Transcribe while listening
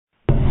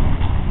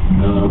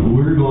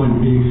we're going to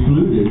be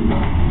excluded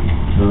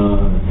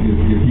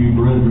if you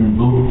brethren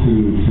vote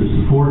to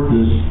support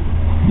this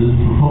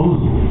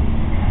proposal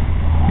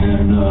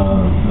and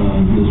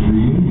this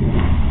reunion.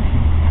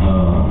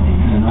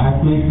 And I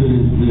think that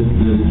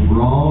it's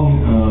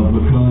wrong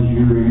because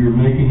you're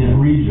making it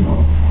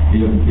regional.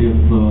 If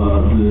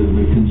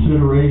the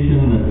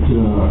consideration that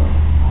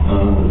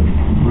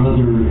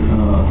Brother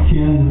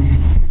Ken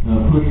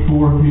put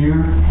forth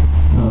here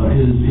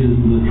is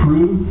the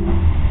truth,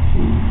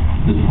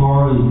 as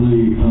far as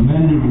the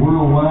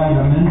worldwide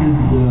amended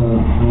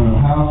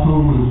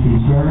household is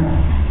concerned,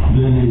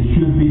 then it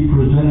should be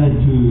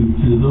presented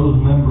to those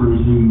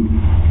members who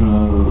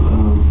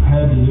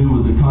had to do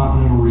with the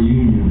Continental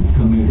Reunion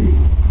Committee,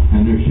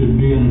 and there should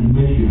be an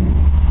admission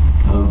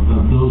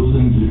of those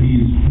things that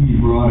he's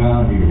brought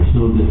out here,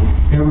 so that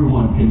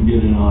everyone can get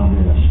in on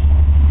this,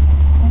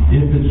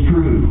 if it's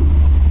true.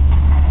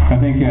 I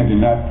think, Ed, in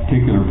that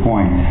particular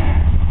point,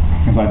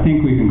 because I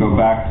think we can go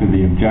back to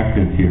the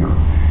objective here.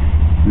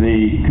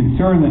 The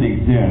concern that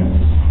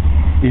exists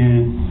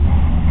is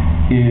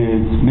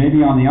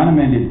maybe on the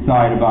unamended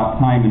side about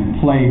time and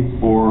place,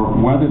 or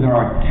whether there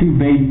are two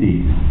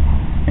bases.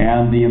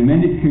 And the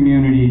amended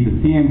community, the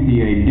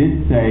CMTA,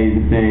 did say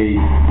that they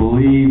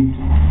believed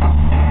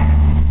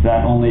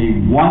that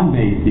only one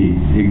basis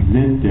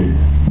existed.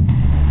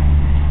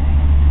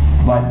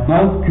 But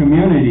both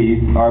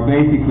communities are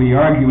basically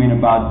arguing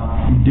about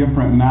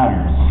different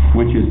matters,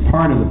 which is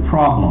part of the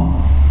problem.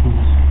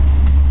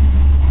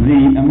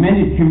 The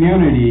amended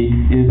community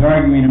is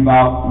arguing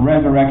about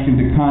resurrection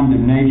to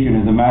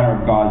condemnation as a matter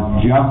of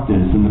God's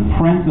justice and the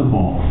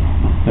principle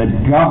that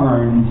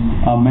governs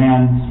a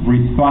man's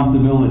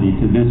responsibility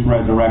to this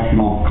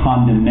resurrectional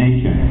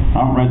condemnation.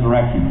 Not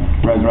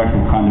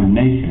resurrectional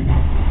condemnation.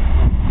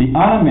 The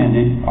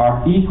unamended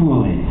are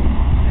equally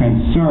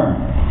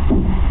concerned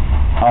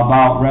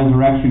about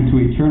resurrection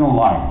to eternal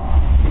life.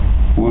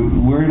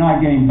 We're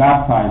not getting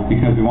baptized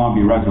because we want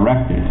to be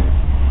resurrected.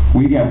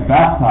 We get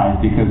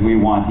baptized because we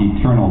want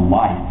eternal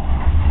life.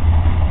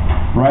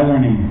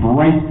 Brethren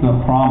embrace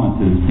the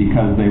promises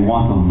because they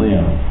want to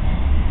live.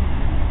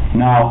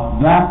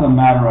 Now, that's a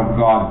matter of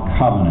God's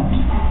covenant.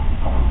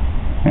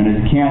 And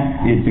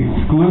it's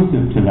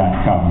exclusive to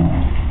that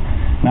covenant.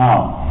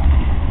 Now,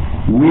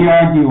 we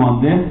argue on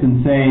this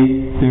and say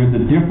there's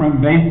a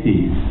different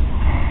basis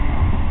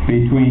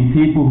between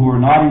people who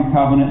are not in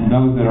covenant and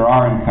those that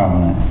are in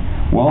covenant.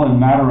 Well,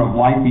 in matter of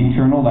life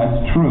eternal,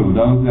 that's true.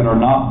 Those that are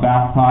not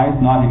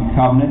baptized, not in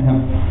covenant,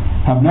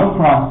 have no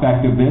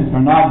prospect of this, are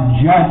not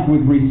judged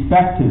with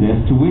respect to this,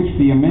 to which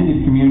the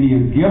amended community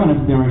has given us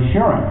their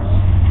assurance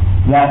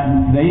that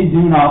they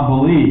do not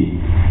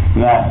believe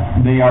that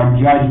they are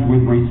judged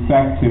with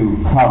respect to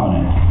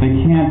covenant. They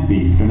can't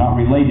be. They're not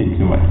related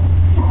to it.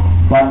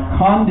 But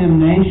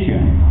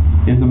condemnation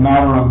is a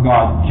matter of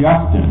God's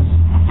justice.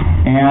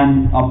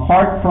 And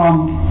apart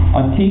from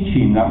a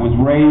teaching that was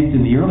raised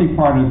in the early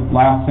part of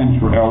last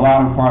century, or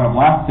latter part of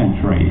last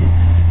century,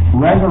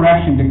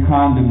 resurrection to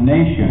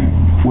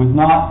condemnation was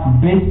not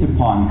based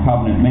upon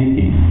covenant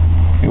making.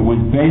 It was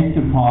based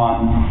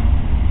upon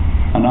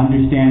an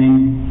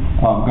understanding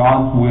of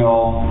God's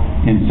will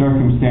in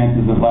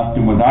circumstances that left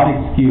him without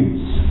excuse.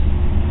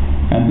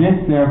 And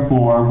this,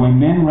 therefore, when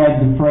men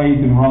read the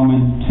phrase in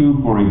Romans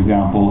 2, for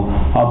example,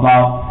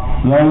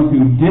 about those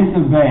who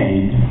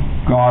disobeyed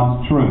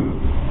God's truth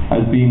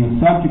as being the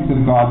subjects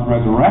of God's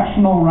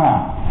resurrectional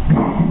wrath,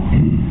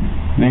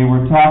 they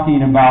were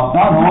talking about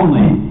not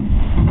only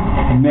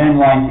men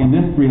like in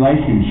this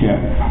relationship,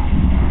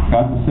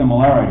 that's a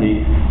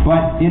similarity,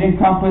 but it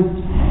encompassed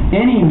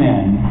any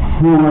men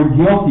who were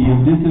guilty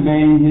of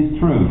disobeying his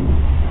truth,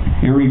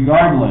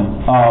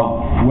 irregardless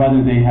of whether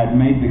they had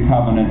made the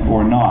covenant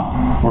or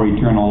not for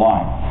eternal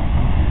life.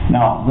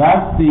 Now,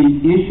 that's the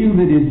issue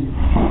that is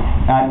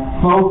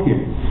at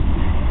focus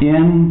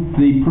in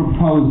the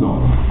proposal.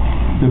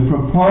 The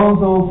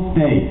proposal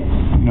states,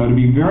 to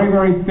be very,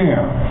 very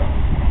fair,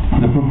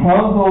 the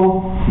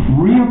proposal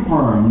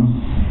reaffirms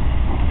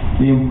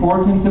the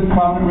importance of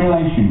covenant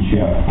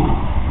relationship,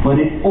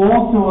 but it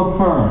also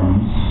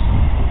affirms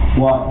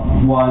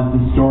what was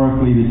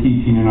historically the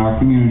teaching in our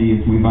community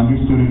as we've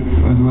understood it,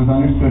 as was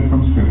understood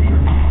from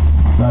Scripture.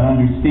 That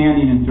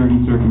understanding in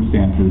certain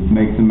circumstances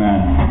makes a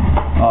man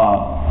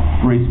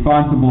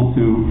responsible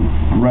to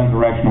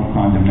resurrectional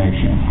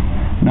condemnation.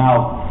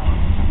 Now,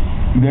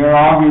 there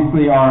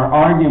obviously are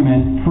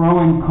arguments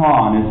pro and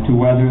con as to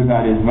whether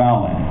that is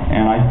valid.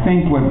 And I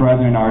think what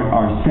brethren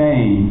are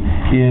saying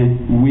is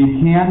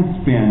we can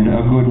spend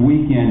a good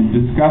weekend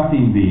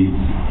discussing these.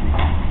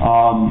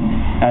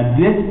 At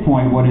this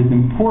point, what is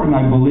important,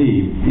 I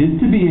believe, is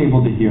to be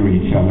able to hear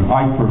each other.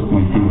 I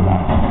personally feel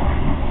that.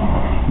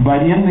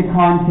 But in the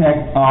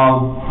context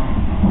of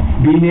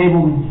being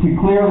able to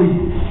clearly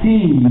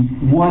see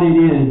what it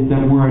is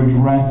that we're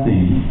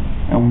addressing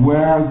and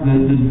where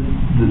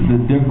the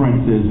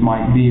differences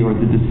might be or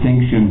the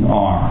distinctions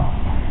are.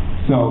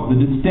 So the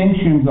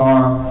distinctions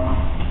are,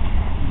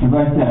 as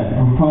I said,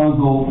 the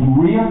proposal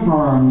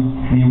reaffirms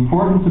the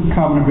importance of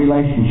covenant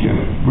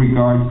relationship with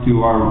regards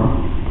to our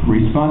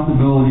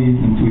responsibilities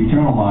into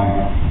eternal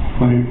life,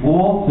 but it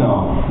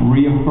also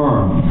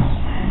reaffirms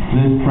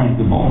this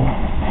principle.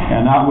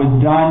 And that was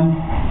done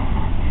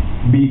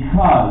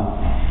because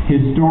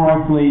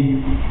historically,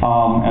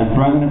 as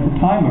brethren at the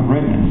time have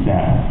written and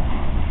said,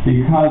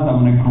 because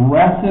of an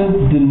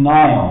aggressive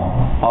denial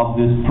of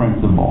this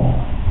principle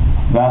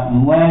that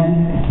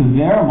led to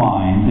their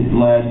minds, it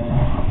led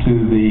to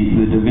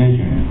the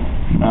division.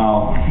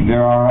 Now,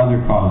 there are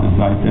other causes.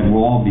 I said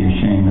we'll all be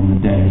ashamed in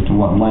the day as to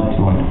what led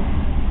to it.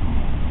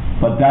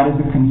 But that is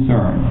a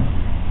concern,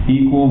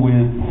 equal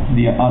with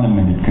the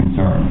unamended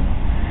concern.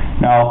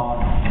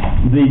 Now,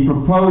 the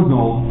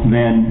proposal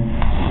then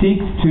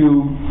seeks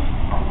to,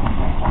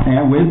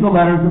 and with the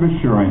letters of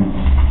assurance,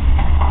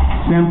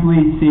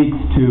 simply seeks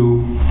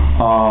to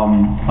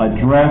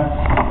address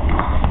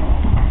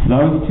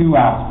those two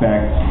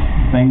aspects,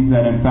 things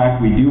that in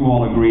fact we do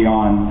all agree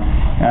on,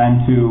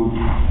 and to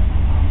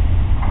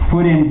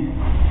put in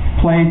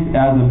place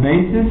as a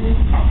basis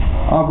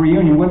of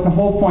reunion. What the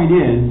whole point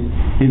is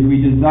we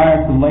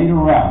desire to lay to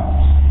rest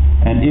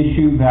an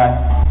issue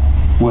that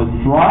was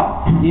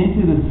brought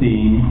into the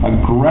scene,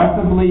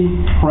 aggressively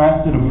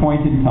pressed at a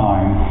point in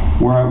time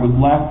where it was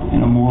left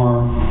in a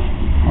more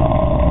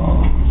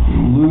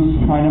loose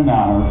kind of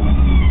manner,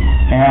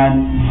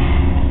 and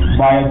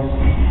by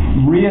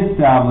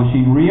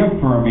reestablishing,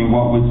 reaffirming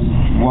what was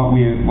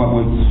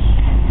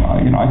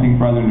I think,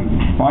 brethren,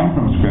 find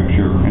from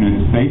Scripture in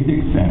its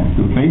basic sense,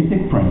 the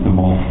basic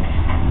principle,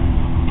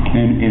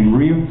 in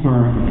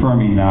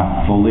reaffirming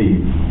that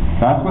belief.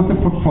 That's what the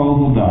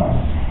proposal does.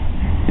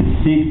 It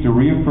seeks to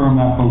reaffirm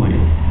that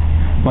belief.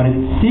 But it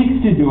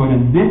seeks to do it,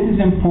 and this is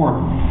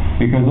important,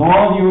 because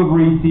all of you have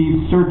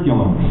received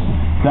circulars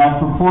that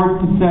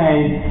purport to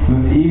say,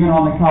 even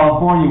on the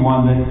California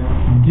one, that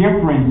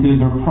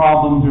differences or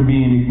problems are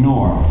being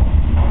ignored.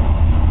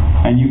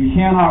 And you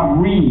cannot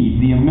read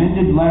the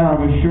amended letter of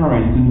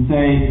assurance and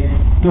say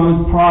those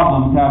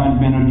problems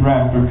haven't been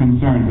addressed or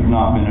concerns have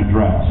not been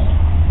addressed.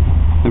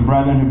 The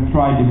brethren have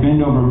tried to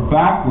bend over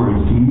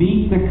backwards to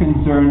meet the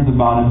concerns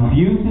about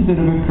abuses that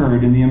have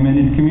occurred in the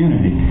amended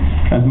community,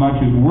 as much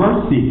as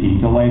we're seeking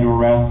to lay to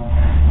rest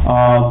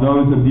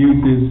those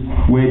abuses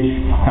which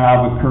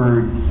have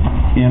occurred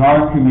in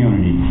our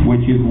community,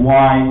 which is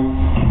why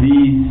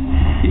these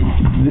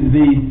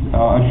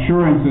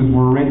assurances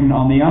were written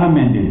on the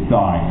unamended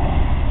side.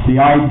 The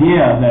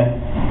idea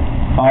that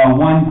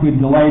one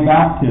could delay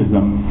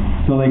baptism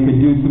so they could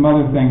do some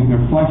other things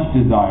their flesh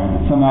desired,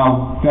 that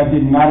somehow that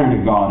didn't matter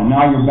to God, and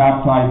now you're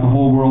baptized, the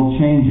whole world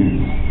changes.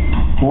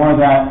 Or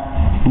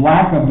that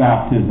lack of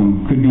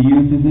baptism could be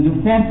used as a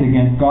defense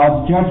against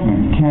God's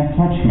judgment. You can't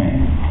touch me.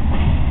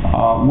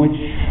 Which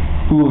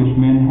foolish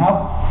men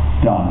have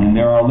done. And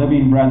there are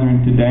living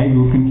brethren today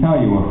who can tell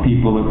you of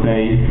people that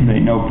they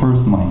know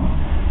personally.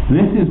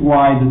 This is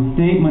why the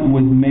statement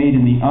was made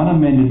in the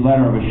unamended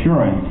letter of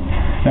assurance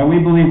that we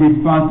believe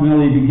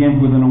responsibility begins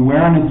with an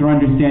awareness or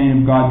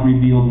understanding of God's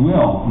revealed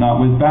will,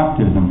 not with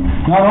baptism.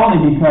 Not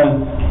only because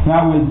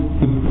that was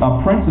a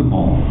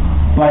principle,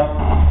 but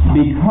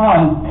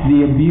because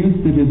the abuse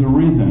that has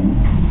arisen,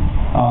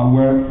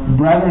 where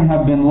brethren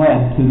have been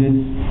led to this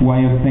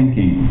way of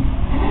thinking.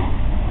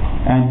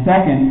 And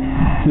second,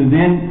 to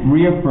then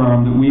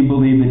reaffirm that we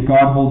believe that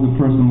God holds a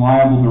person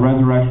liable to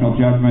resurrectional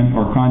judgment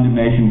or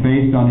condemnation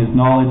based on his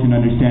knowledge and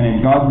understanding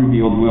of God's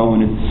revealed will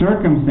when his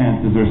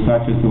circumstances are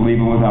such as to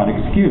leave him without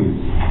excuse.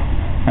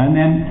 And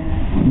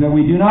then that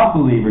we do not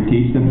believe or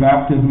teach that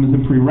baptism is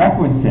a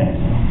prerequisite,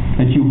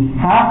 that you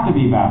have to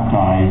be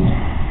baptized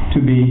to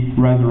be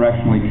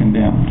resurrectionally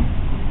condemned.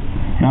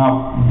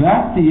 Now,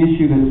 that's the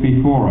issue that's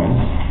before us.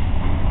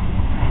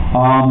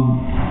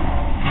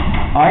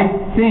 I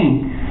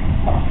think,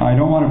 I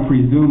don't want to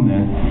presume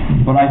this,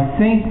 but I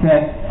think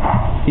that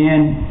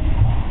in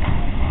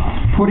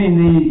putting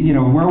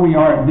where we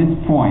are at this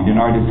point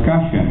in our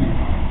discussion,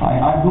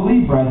 I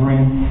believe,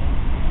 brethren,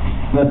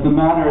 that the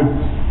matters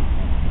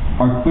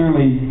are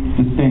clearly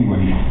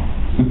distinguished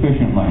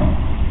sufficiently.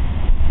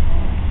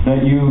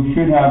 That you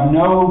should have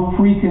no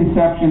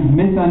preconceptions,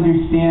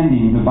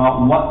 misunderstandings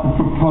about what the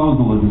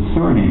proposal is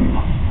asserting.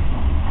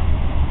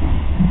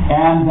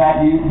 And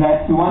that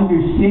to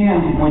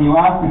understand, when you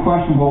ask the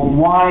question, well,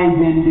 why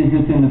then is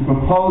this in the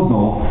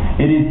proposal?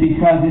 It is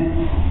because it's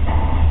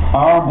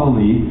our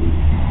belief,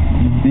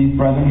 these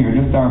brethren here,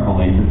 just our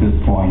belief at this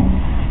point,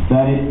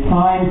 that it's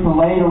time to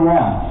lay to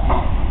rest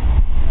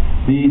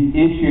these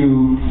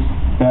issues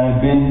that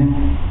have been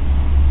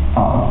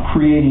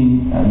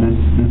creating this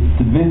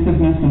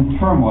divisiveness and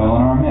turmoil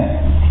in our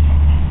midst.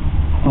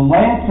 To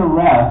lay it to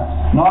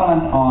rest, not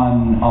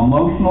on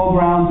emotional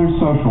grounds or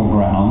social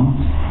grounds,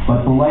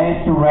 but to lay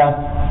it to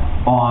rest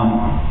on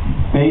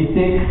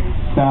basic,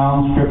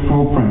 sound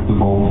scriptural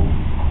principles,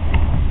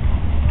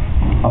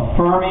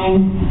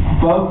 affirming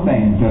both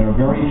things that are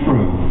very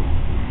true,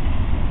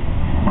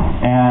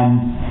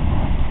 and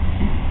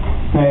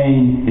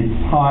saying it's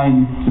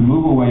time to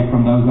move away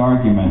from those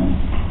arguments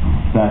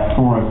that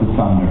tore us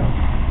asunder.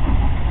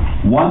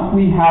 Once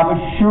we have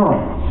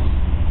assurance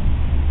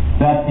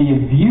that the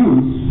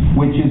abuse,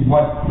 which is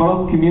what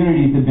both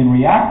communities have been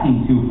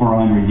reacting to for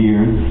 100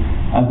 years,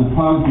 as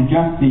opposed to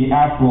just the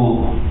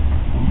actual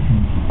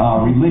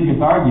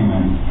religious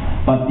arguments,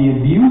 but the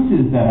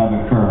abuses that have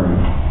occurred,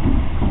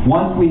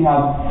 once we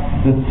have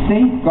the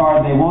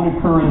safeguard they won't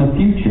occur in the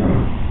future,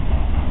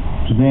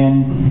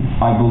 then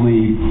I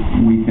believe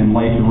we can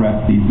lay to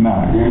rest these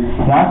matters.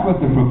 That's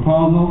what the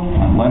proposal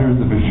and letters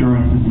of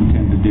assurances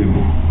intend to do.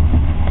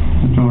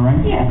 Mr.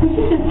 Lorraine? Yeah, could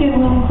you just give a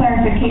little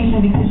clarification,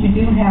 because you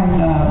do have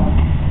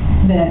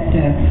that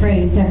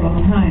phrase several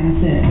times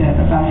that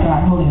about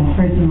God holding a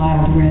person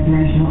liable to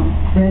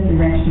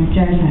resurrection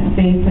judgment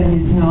based on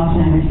his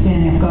knowledge and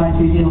understanding of God's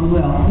revealed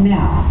will.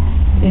 Now,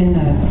 in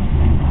the,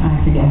 I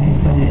forget how you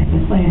put it, it's the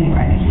slanting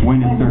writing.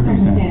 When in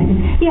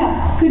circumstances.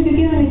 Yeah, could you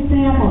give an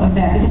example of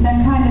that? Because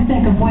I'm trying to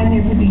think of when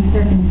there could be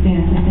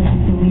circumstances that you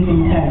can leave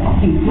in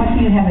dispute. What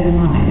do you have in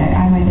mind?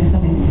 I might have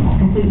something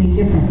completely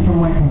different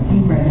from what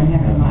you read and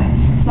have in mind.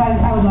 So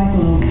I would like a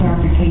little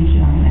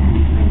clarification on that.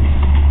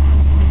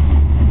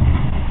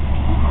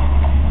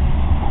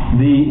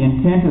 The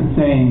intent of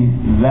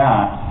saying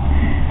that,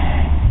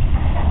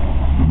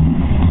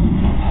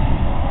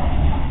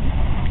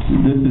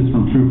 this is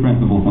from True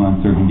Principles on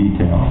Uncertain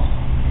Details.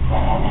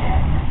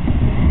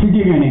 To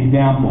give you an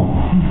example,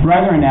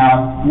 brethren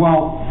ask,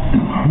 well,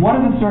 what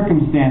are the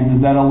circumstances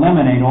that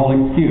eliminate all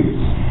excuse?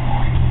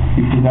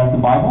 You possess the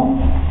Bible?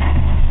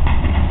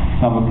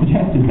 Someone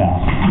suggested that.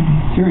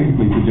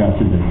 Seriously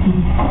suggested it.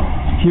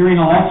 Hearing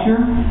a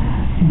lecture?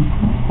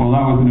 Well,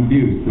 that was an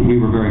abuse that we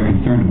were very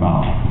concerned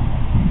about.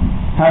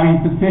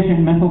 Having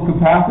sufficient mental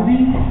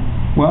capacity?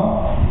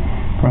 Well,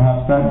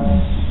 perhaps that's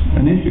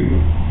an issue.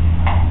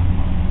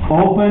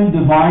 Open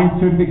divine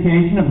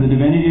certification of the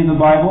divinity of the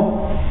Bible?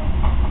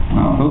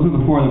 Well, those are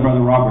the four that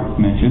Brother Roberts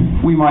mentioned.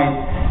 We might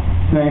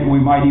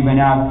even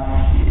ask,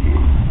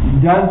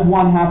 does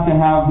one have to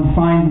have the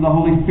signs of the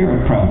Holy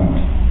Spirit present?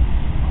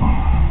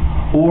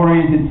 Or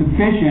is it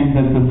sufficient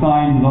that the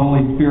signs of the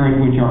Holy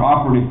Spirit which are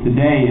operative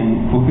today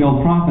in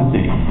fulfilled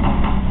prophecy?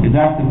 Is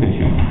that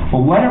sufficient?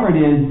 But whatever it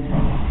is,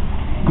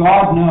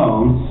 God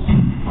knows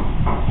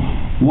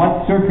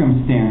what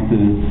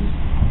circumstances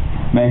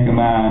make a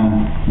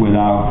man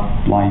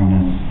without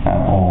blindness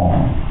at all.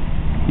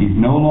 He's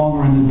no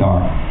longer in the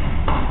dark.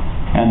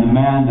 And the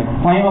man, the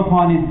claim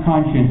upon his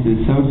conscience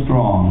is so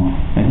strong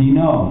that he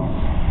knows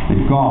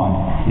that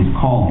God is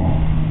calling.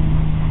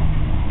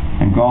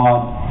 And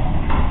God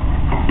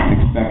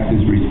expects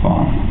his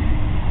response.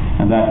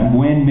 And that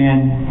when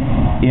men,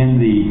 in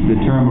the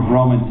term of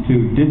Romans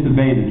 2,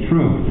 disobey the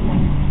truth,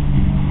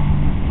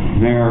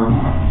 there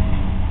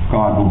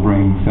God will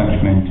bring such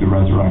men to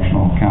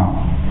resurrectional account.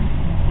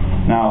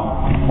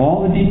 Now,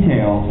 all the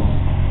details,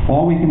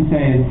 all we can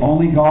say is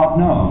only God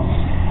knows.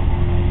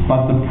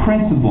 But the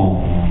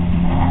principle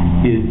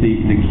is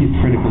the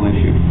critical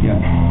issue. Yes?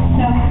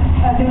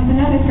 Now, there was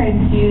another phrase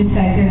that you used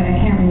back here that I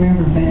can't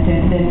remember, but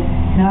that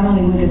not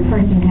only would the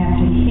person have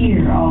to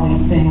hear all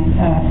these things,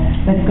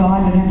 but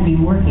God would have to be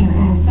working on it.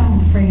 There was some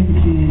phrase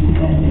that you used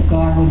that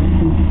God would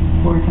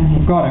work on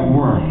his... God at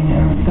work.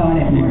 God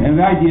at work. And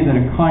the idea that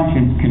a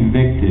conscience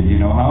convicted,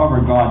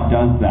 however God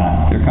does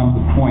that, there comes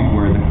a point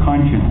where the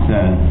conscience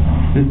says,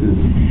 this is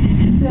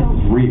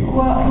real.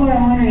 Well, what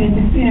I'm wondering is,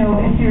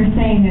 if you're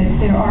saying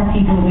that there are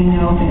people that we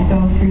know that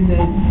go through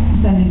the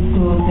Sunday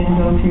schools and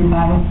go through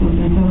Bible schools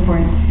and so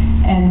forth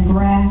and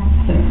grasp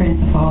the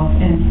principles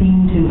and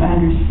seem to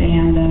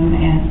understand them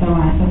and so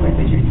on and so forth,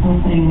 but you're still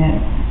saying that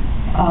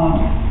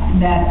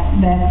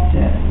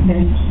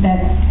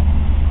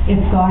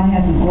if God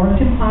hasn't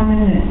worked upon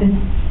them, that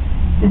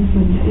this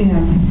would,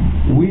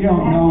 we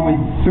don't know with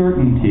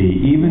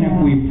certainty, even if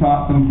we've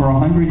taught them for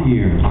 100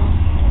 years,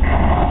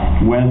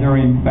 whether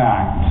in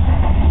fact,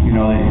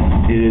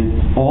 it is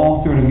all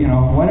sort of,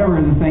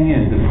 whatever the thing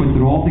is that puts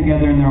it all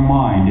together in their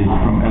mind is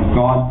from as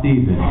God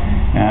sees it,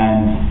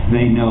 and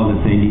they know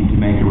that they need to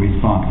make a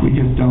response. We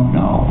just don't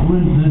know.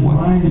 Well, then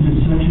why is it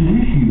such an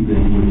issue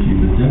then with you?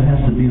 That there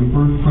has to be a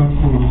first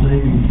principle of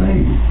saving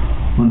faith.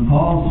 When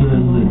Paul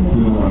says that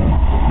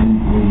in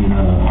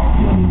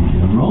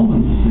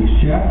Romans, the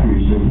 6th chapter,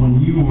 he said, when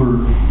you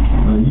were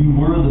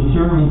the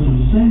servants of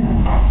sin.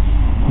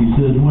 He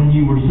says, when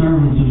you were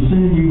servants of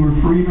sin, you were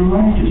free to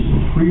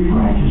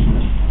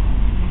righteousness.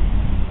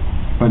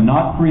 But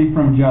not free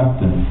from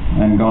justice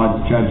and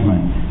God's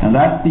judgment. And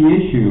that's the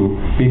issue,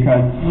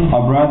 because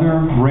a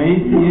brother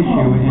raised the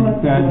issue and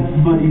said...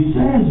 But he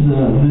says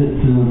that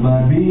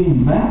by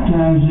being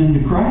baptized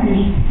into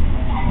Christ,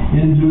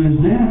 into his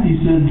death, he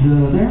said,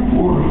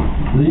 therefore,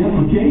 the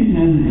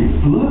implication is,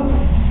 look,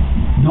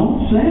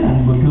 don't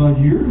sin, because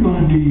you're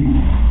going to be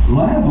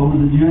liable to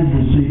the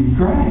judgment seat of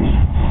Christ.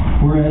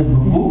 Whereas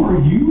before,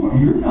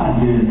 you're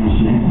not dead in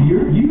sin.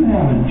 You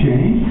haven't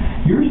changed.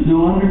 You're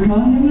still under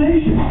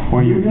condemnation.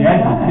 Or you're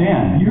dead to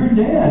sin. You're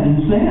dead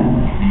in sin.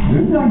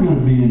 There's not going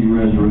to be any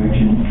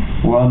resurrection.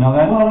 Well, no,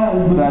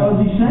 Because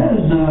he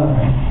says,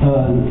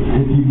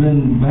 if you've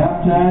been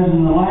baptized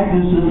in the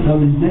likeness of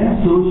his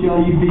death, so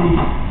shall you be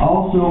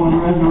also in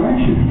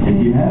resurrection. If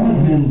you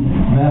haven't been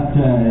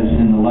baptized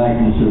in the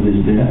likeness of his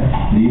death,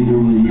 neither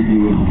will you be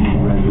in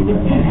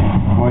resurrection.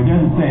 Well, it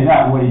doesn't say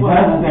that. What he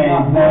does say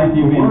is that if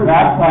you've been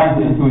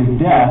baptized into his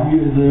death,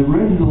 the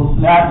original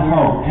that's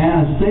hope.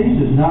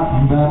 Anastasis,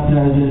 not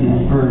baptized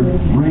in or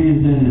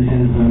raised in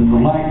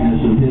the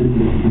likeness of his.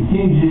 The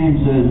King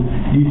James says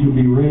you shall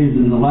be raised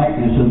in the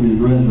likeness of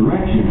his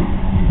resurrection,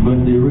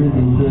 but the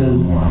original says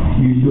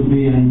you shall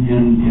be in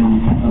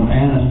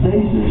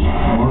anastasis,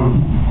 or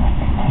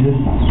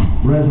just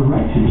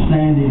resurrection,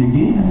 standing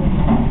again.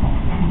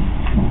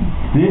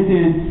 This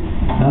is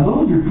Now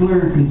those are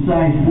clear,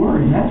 concise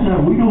words. That's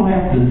not, we don't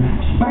have to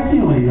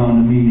speculate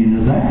on the meaning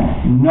of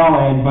that. no,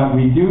 Ed, but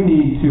we do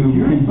need to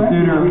You're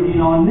consider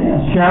speculating on this.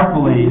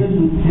 carefully. It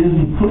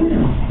isn't clear.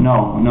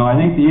 No, I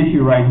think the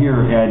issue right here,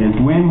 Ed, is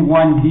when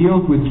one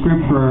deals with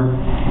Scripture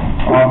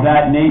of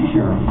that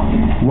nature,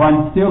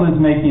 one still is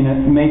making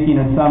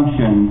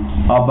assumptions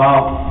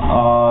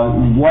about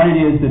what it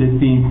is that is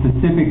being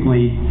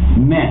specifically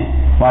meant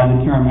by the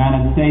term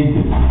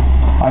anastasis.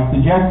 I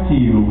suggest to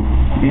you,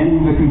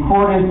 in the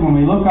concordance, when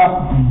we look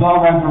up the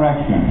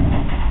resurrection,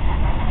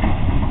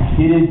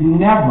 it is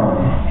never,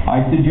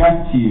 I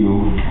suggest to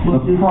you,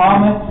 the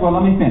promise, well,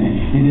 let me finish.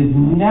 It is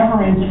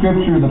never in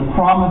Scripture the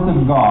promise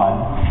of God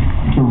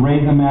to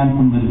raise a man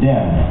from the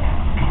dead.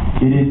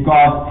 It is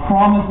God's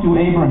promise to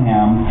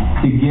Abraham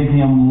to give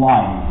him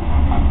life.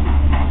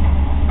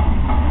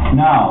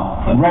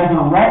 Now,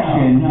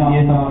 resurrection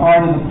is a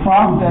part of the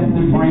process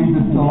that brings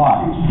us to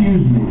life.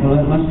 Excuse me,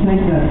 let's take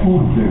that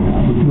point there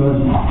now,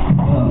 because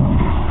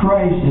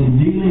Christ,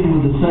 in dealing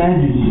with the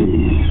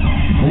Sadducees,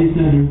 they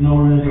said there's no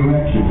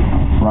resurrection.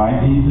 Right?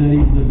 He said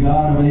he's the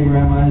God of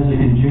Abraham, Isaac,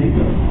 and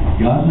Jacob.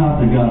 God's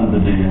not the God of the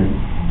dead.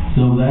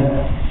 So that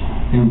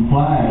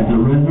implies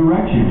the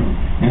resurrection.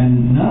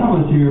 And none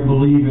of us here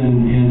believe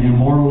in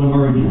immortal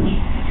emergence.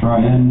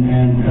 Right. And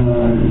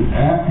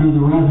after the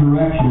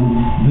resurrection,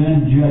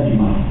 then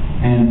judgment.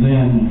 And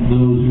then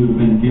those who have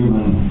been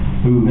given,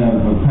 who have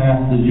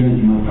passed the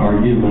judgment,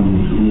 are given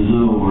the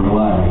Zoe or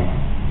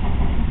life.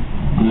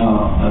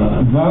 Now,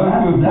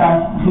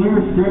 that's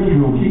clear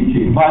scriptural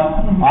teaching.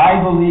 But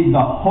I believe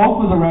the hope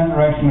of the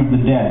resurrection of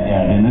the dead,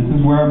 Ed, and this is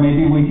where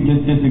maybe we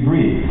just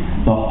disagree.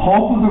 The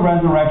hope of the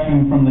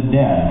resurrection from the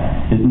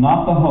dead is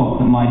not the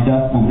hope that my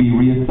dust will be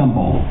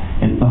reassembled.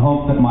 It's the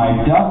hope that my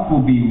dust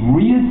will be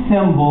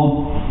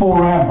reassembled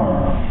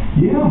forever.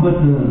 Yeah, but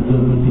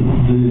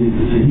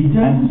he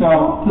doesn't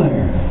stop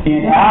there.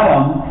 In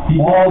Adam,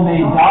 all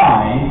may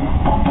die,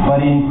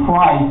 but in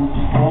Christ,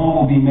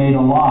 all will be made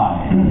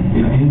alive.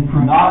 In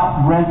Christ.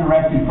 Not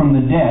resurrected from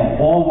the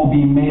dead, all will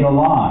be made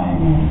alive.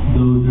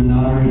 Those who are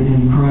not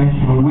in Christ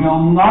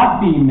will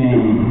not be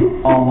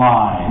made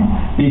alive.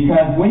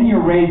 Because when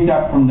you're raised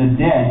up from the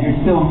dead, you're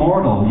still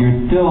mortal. You're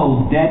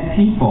still dead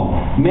people.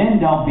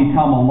 Men don't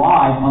become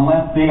alive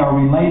unless they are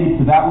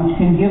related to that which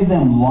can give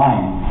them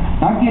life.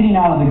 Not getting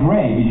out of the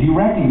grave, as you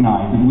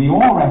recognize, and we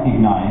all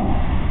recognize,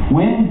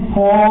 when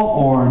Paul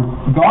or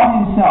God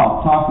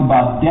himself talks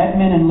about dead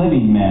men and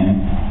living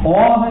men,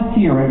 all of us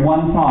here at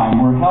one time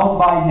were held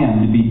by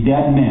him to be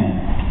dead men.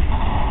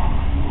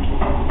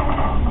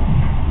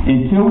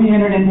 Until we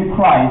entered into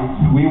Christ,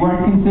 we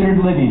weren't considered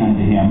living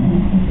unto him.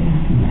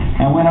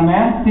 And when a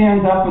man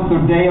stands up at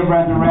the day of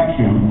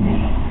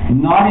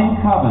resurrection, not in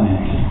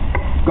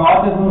covenant,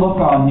 God doesn't look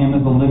on him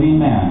as a living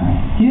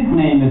man. His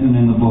name isn't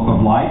in the book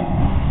of life.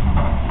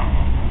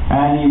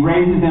 And he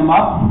raises him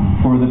up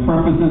for the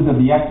purposes of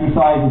the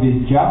exercise of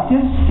his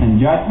justice and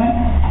judgment,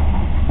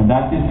 and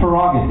that's his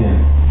prerogative.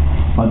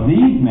 But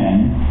these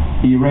men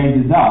he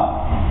raises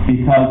up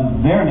because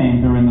their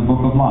names are in the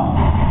book of life,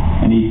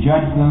 and he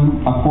judges them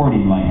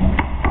accordingly.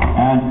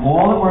 And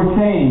all that we're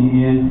saying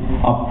is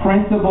a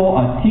principle,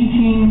 a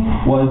teaching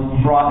was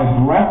brought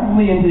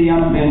aggressively into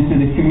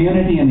the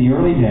community in the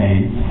early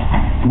days,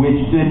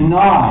 which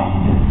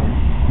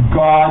denied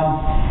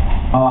God's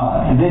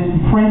this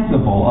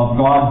principle of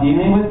God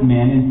dealing with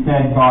men.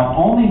 Instead, God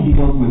only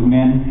deals with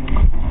men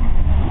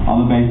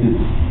on the basis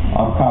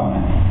of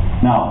covenant.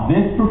 Now,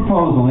 this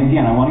proposal,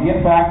 again, I want to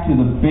get back to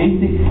the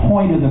basic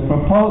point of the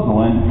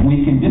proposal, and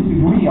we can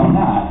disagree on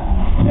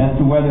that as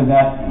to whether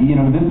that,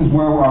 this is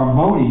where our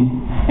voting,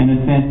 in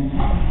a sense,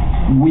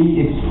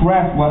 we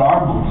express what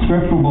our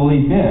scriptural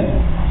belief is.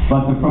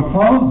 But the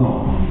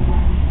proposal,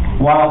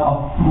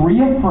 while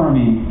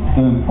reaffirming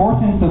the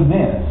importance of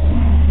this,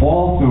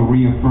 also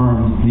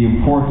reaffirms the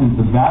importance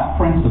of that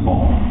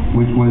principle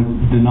which was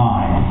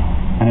denied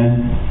and has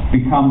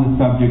become the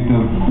subject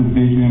of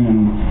division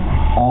and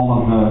all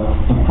of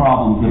the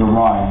problems that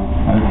arise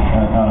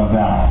out of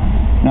that.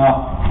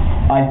 Now,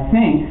 I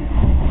think,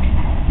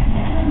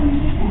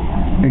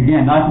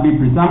 again, not to be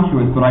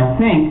presumptuous, but I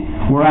think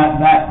we're at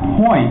that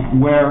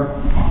point where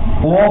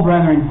all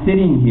brethren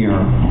sitting here,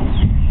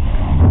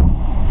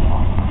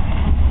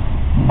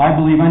 I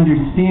believe,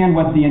 understand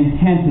what the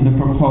intent of the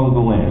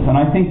proposal is. And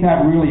I think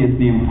that really is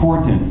the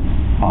importance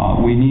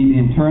we need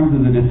in terms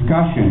of the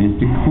discussion, is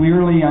to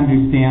clearly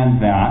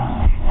understand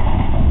that.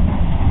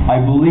 I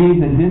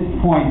believe at this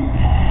point,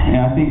 and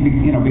I think,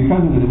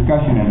 because of the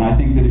discussion, and I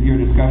think that your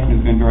discussion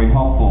has been very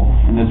helpful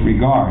in this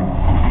regard,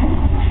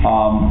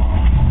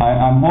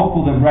 I'm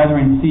hopeful that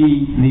brethren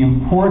see the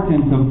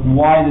importance of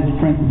why this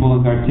principle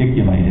is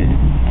articulated.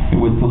 It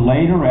was to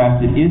lay to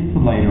rest, it is to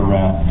lay to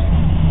rest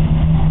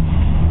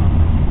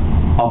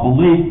a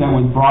belief that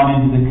was brought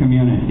into the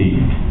community.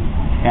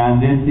 And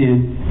this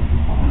is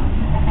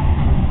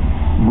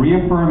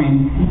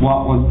reaffirming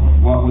what was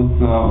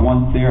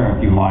once there,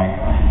 if you like,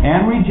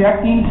 and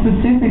rejecting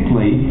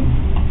specifically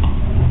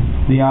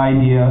the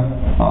idea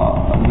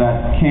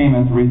that came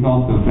as a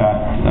result of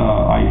that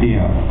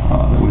idea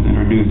that was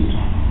introduced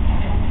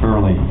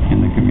early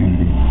in the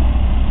community.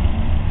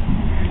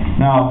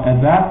 Now, at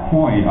that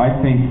point, I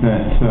think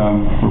that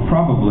we're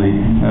probably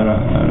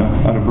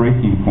at a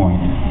breaking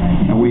point,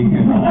 and we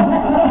can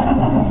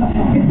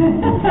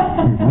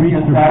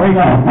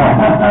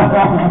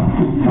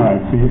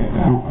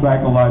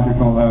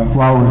psychological.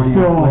 While we're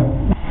still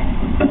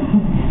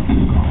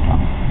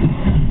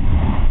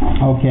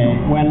okay.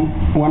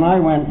 When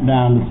I went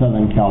down to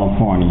Southern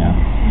California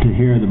to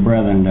hear the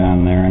brethren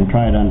down there and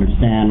try to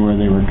understand where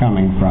they were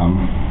coming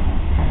from,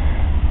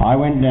 I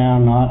went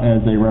down not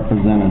as a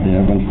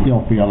representative, and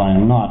still feel I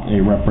am not a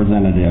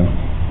representative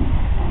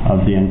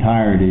of the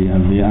entirety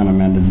of the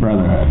unamended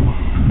brotherhood.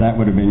 That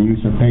would have been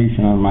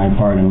usurpation on my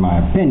part, in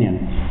my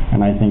opinion, and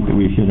I think that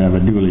we should have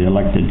a duly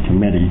elected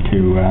committee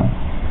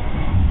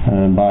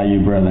by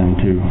you brethren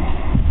to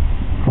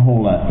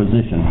hold that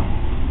position.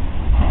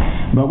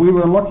 But we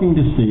were looking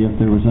to see if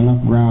there was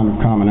enough ground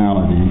of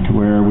commonality to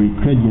where we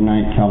could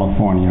unite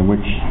California,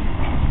 which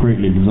is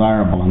greatly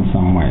desirable in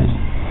some ways.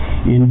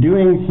 In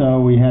doing so,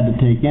 we had to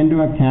take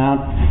into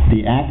account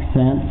the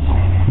accents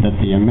that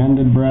the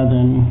amended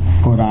brethren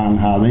put on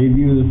how they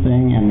view the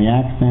thing, and the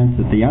accents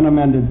that the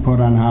unamended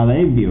put on how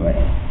they view it.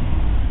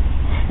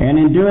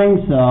 And in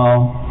doing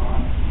so,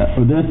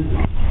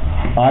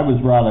 I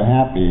was rather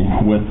happy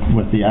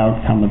with the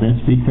outcome of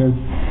this, because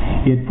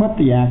it put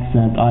the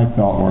accent I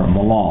felt where it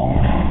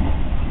belonged.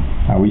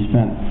 We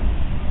spent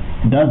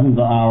dozens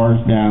of hours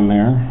down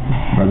there.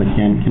 Brother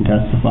Ken can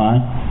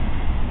testify.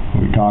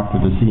 We talked to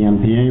the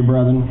CMPA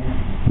brethren.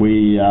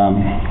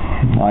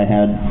 I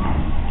had,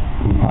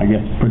 I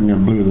guess, pretty near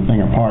blew the thing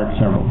apart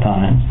several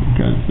times,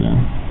 because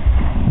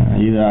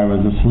either I was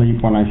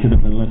asleep when I should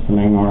have been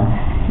listening, or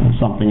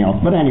something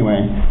else. But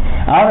anyway,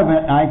 out of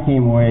it I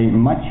came away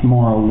much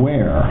more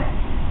aware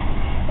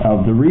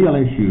of the real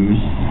issues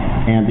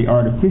and the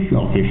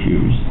artificial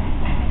issues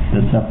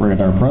that separate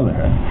our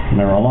brotherhood.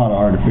 And there are a lot of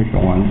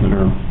artificial ones that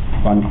are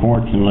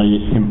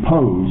unfortunately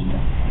imposed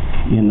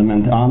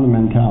on the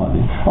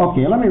mentality.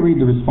 Okay, let me read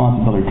the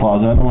responsibility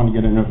clause. I don't want to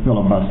get into a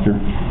filibuster.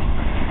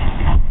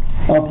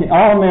 Okay,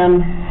 all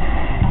men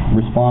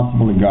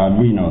responsible to God.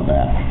 We know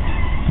that.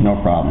 No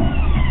problem.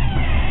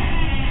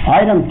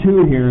 Item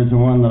 2 here is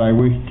the one that I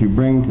wish to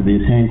bring to the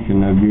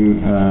attention of you,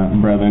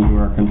 brethren, who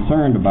are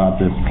concerned about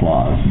this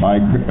clause.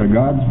 By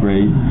God's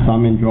grace,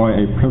 some enjoy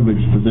a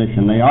privileged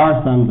position. They are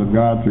sons of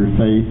God through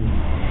faith,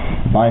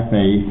 by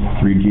faith,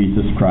 through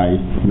Jesus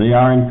Christ. They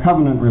are in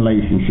covenant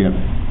relationship.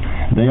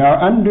 They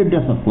are under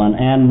discipline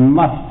and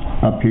must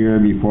appear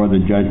before the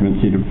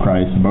judgment seat of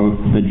Christ, both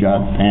the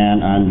just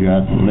and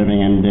unjust, living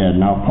and dead.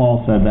 Now,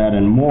 Paul said that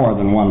in more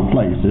than one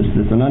place. This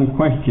is an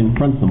unquestioned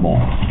principle.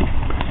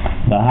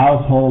 The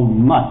household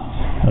must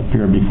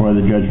appear before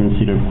the judgment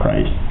seat of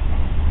Christ,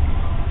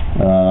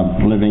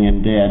 living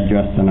and dead,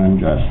 just and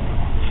unjust.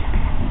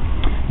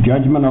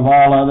 Judgment of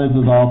all others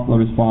is also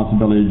the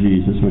responsibility of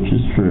Jesus, which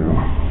is true.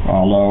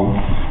 Although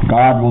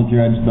God will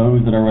judge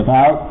those that are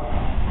without,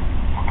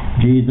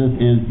 Jesus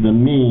is the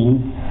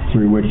means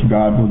through which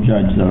God will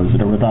judge those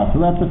that are without. So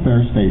that's a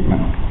fair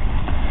statement.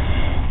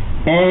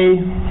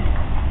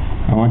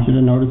 I want you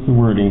to notice the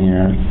wording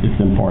here. It's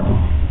important.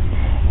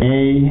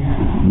 A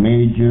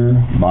major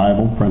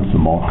Bible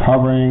principle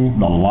covering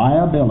the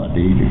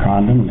liability to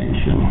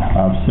condemnation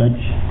of such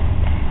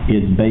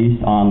is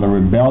based on the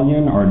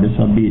rebellion or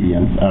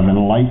disobedience of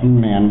enlightened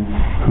men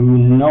who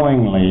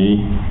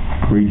knowingly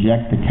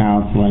reject the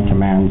counsel and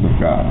commands of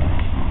God.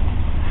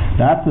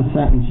 That's a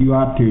sentence you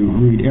ought to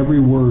read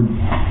every word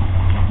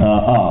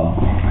of.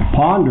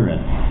 Ponder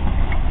it,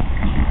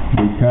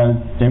 because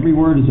every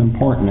word is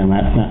important in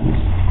that sentence.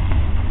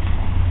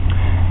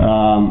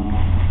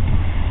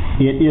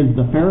 It is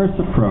the fairest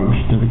approach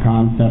to the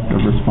concept of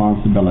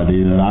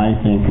responsibility that I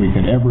think we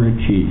could ever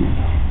achieve,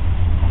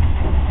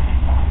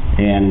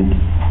 and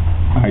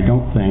I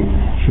don't think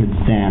should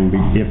stand.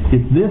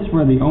 If this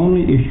were the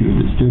only issue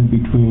that stood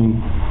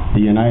between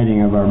the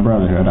uniting of our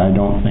brotherhood, I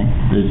don't think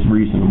there's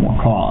reasonable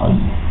cause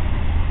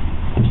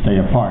to stay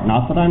apart.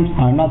 Not that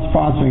I'm not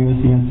sponsoring this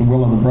against the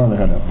will of the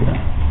brotherhood up here.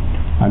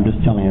 I'm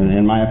just telling you, that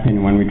in my opinion,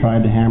 when we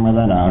tried to hammer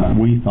that out,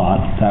 we thought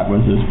that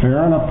was as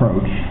fair an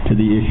approach to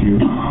the issue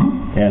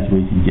as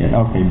we could get.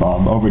 Okay,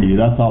 Bob, over to you.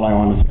 That's all I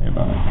want to say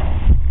about it.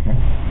 Okay.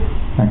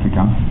 Thank you,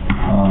 John.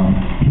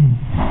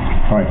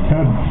 All right,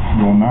 Ted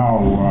will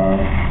now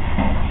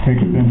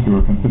take us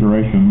into a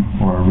consideration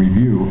or a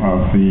review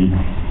of the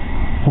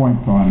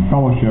points on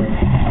fellowship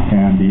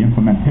and the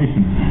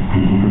implementation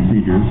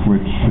procedures,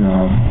 which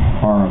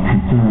are of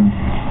concern,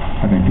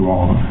 I think, to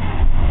all of us.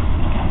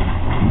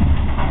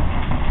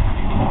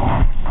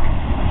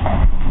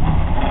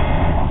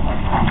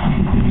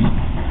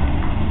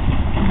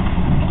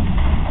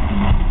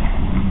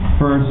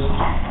 First,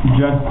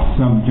 just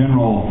some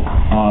general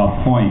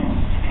points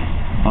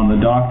on the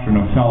doctrine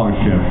of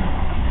fellowship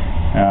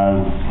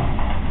as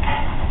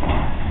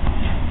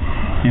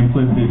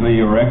implicitly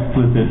or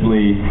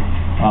explicitly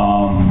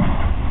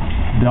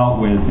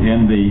dealt with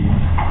in the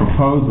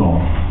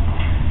proposal.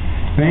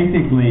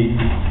 Basically,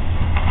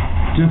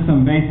 just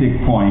some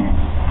basic points.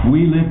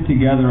 We live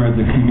together as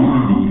a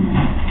community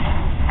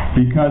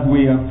because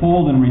we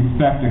uphold and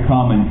respect a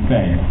common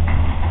faith.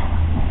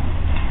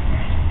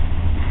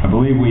 I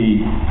believe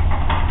we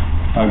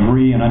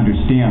agree and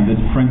understand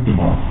this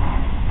principle.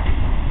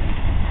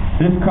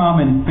 This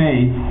common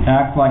faith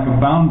acts like a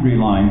boundary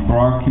line for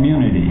our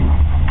community,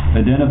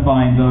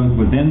 identifying those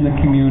within the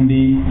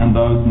community and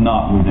those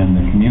not within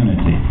the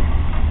community.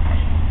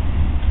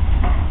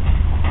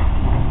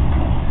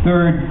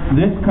 Third,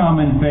 this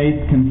common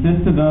faith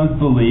consists of those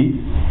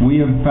beliefs we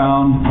have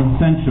found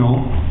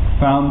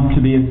to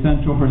be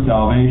essential for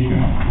salvation.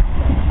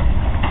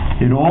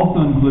 It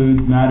also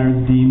includes matters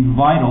deemed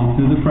vital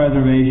to the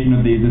preservation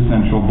of these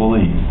essential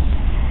beliefs.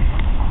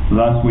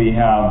 Thus, we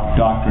have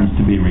doctrines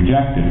to be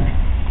rejected,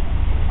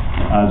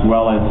 as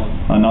well as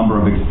a number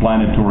of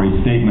explanatory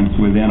statements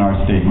within our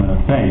statement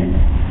of faith,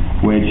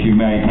 which you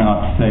may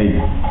not say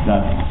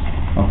that's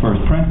a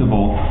first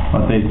principle,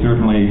 but they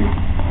certainly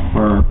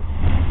were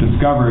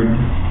discovered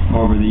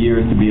over the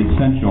years to be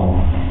essential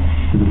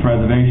to the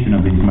preservation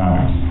of these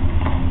matters.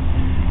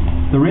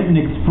 The written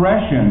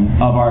expression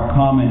of our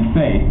common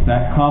faith,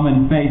 that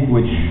common faith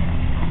which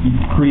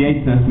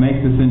creates us,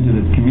 makes us into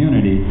this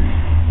community,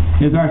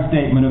 is our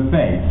statement of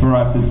faith. For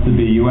us, it's the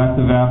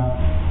BUS of F,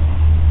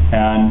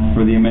 and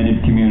for the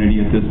amended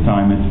community at this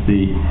time, it's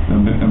the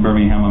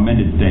Birmingham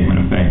Amended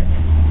Statement of Faith.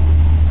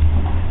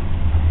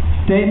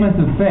 Statements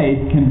of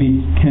faith can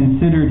be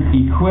considered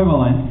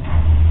equivalent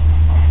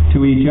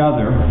to each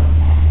other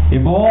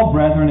if all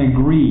brethren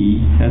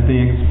agree that they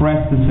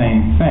express the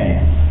same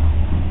faith.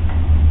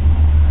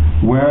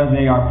 Where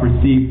they are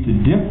perceived to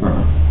differ,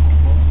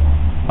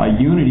 a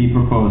unity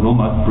proposal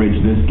must bridge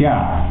this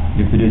gap,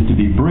 if it is to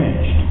be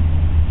bridged.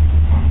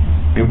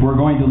 If we're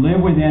going to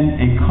live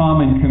within a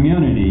common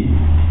community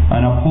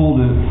and uphold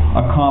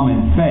a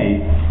common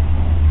faith,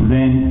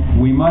 then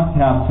we must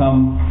have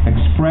some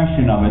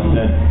expression of it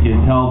that is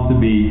held to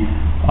be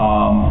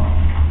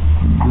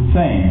the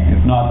same,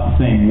 if not the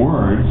same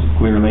words,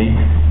 clearly,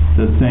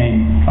 the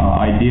same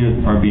ideas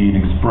are being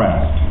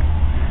expressed.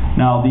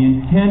 Now, the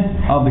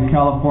intent of the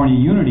California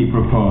Unity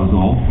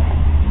Proposal,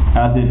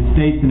 as it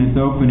states in its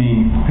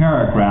opening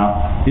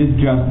paragraph, is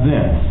just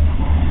this.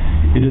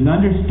 It is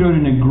understood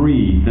and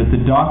agreed that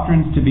the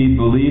doctrines to be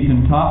believed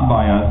and taught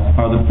by us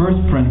are the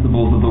first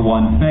principles of the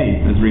one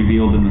faith, as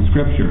revealed in the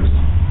Scriptures.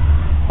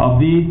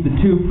 Of these, the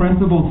two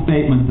principal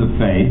statements of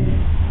faith,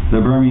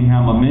 the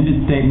Birmingham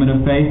Amended Statement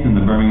of Faith and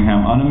the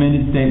Birmingham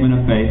Unamended Statement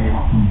of Faith,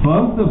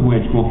 both of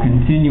which will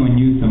continue in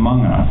use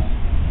among us,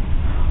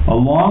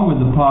 along with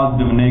the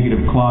positive and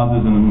negative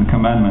clauses in the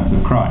commandments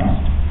of Christ,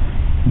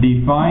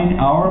 define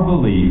our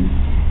beliefs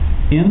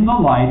in the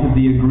light of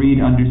the agreed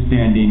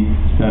understanding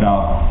set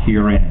out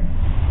herein.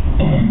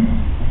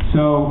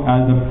 So,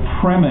 as a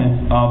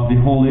premise of the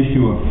whole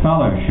issue of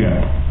fellowship,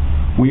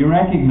 we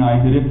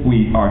recognize that if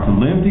we are to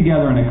live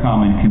together in a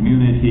common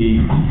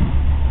community,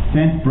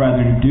 since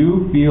brethren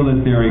do feel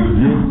that there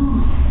exists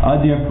a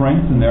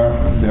difference, and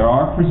there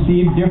are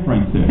perceived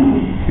differences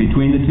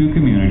between the two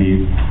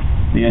communities,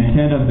 the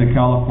intent of the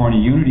California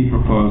Unity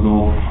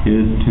Proposal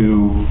is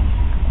to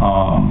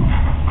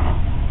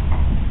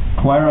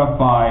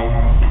clarify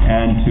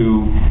and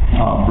to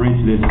bridge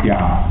this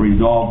gap,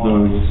 resolve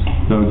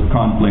those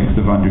conflicts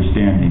of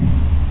understanding.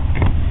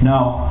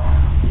 Now,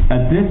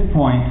 at this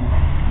point,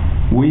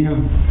 we have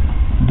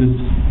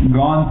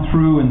gone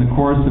through in the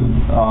course of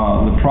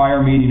the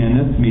prior meeting and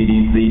this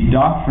meeting the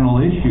doctrinal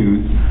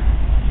issues.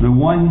 The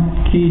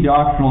one key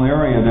doctrinal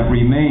area that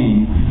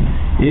remains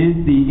is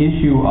the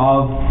issue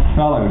of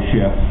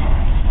fellowship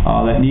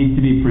that needs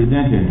to be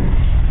presented.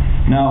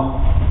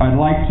 Now, I'd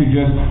like to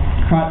just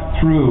cut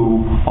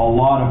through a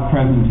lot of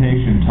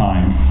presentation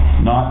time,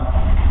 not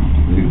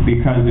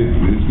because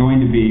it's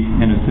going to be,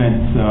 in a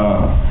sense,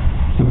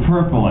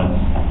 superfluous,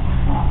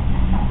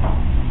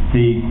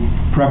 the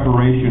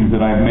preparations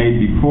that I've made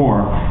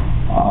before.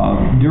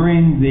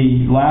 During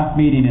the last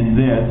meeting in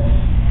this,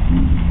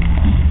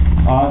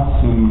 us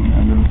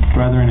and the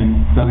brethren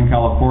in Southern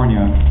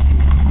California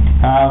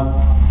have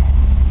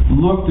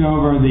looked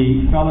over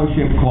the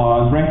fellowship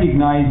clause,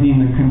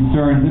 recognizing the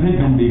concerns that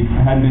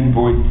had been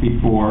voiced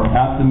before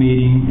at the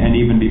meeting and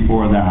even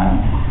before that,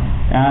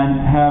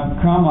 and have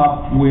come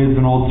up with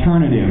an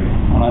alternative.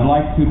 And I'd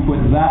like to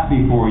put that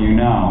before you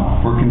now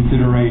for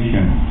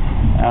consideration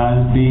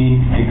as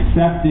being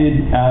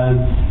accepted as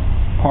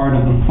part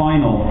of the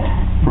final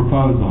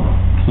proposal.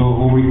 So it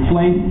will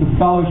replace the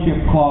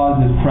fellowship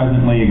clause as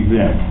presently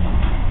exists.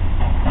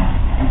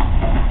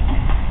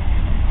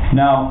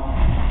 Now,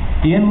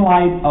 in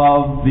light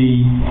of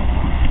the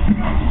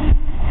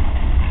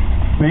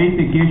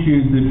basic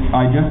issues that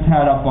I just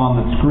had up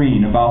on the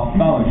screen about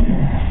fellowship,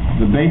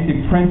 the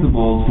basic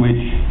principles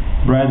which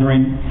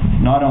brethren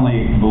not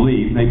only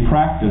believe, they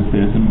practice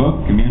this in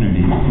both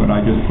communities, what I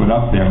just put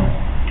up there.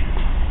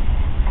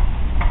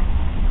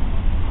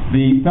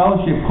 The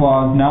fellowship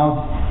clause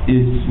now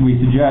we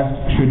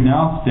suggest, should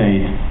now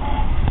state,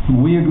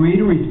 we agree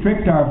to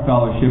restrict our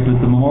fellowship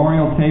at the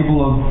memorial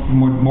table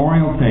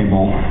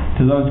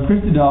to those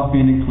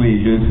Christadelphian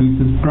ecclesias who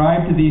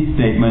subscribe to these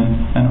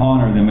statements and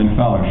honor them in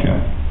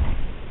fellowship.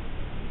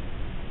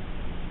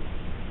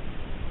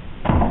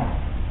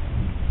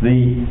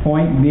 The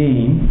point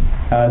being,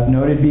 as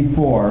noted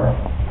before,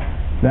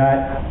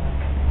 that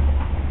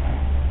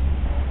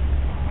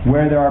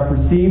where there are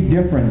perceived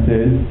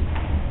differences,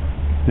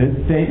 this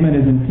statement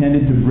is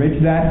intended to bridge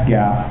that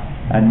gap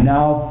and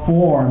now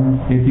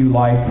form, if you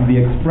like, the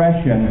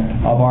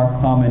expression of our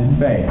common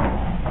faith.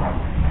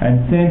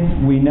 And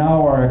since we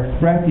now are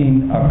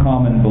expressing a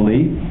common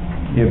belief,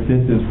 if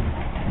this is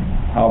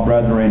how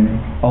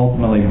brethren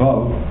ultimately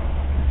vote,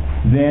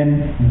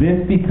 then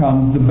this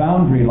becomes the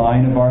boundary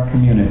line of our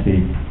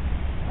community.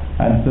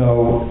 And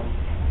so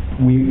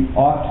we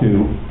ought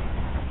to,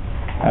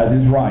 as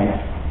is right,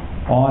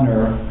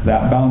 honor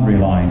that boundary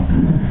line,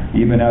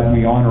 even as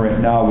we honor it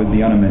now with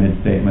the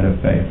unamended statement of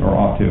faith, or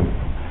ought to.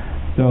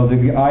 So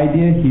the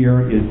idea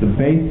here is the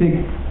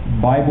basic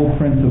Bible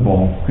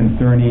principle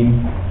concerning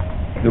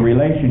the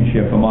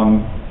relationship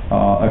among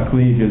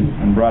ecclesias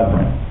and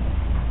brethren.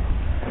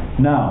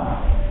 Now,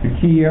 the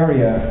key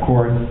area, of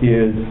course,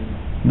 is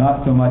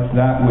not so much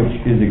that which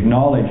is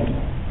acknowledged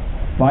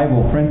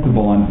Bible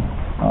principle and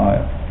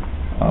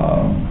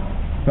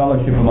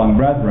fellowship among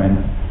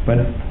brethren, but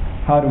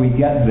how do we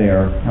get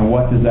there, and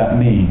what does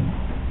that mean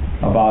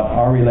about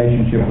our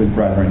relationship with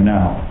brethren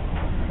now?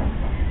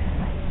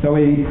 So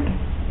we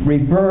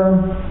refer,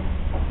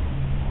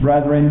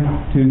 brethren,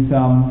 to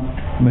some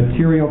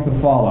material to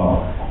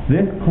follow.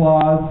 This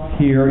clause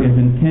here is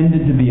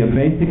intended to be a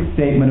basic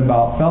statement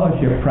about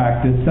fellowship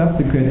practice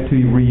subsequent to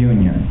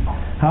reunion.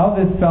 How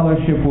this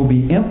fellowship will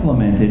be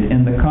implemented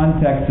in the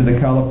context of the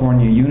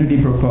California Unity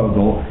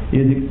Proposal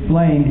is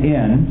explained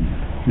in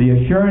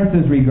the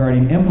assurances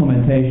regarding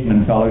implementation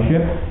and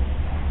fellowship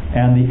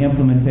and the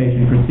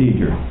implementation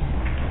procedures.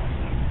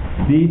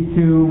 These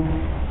two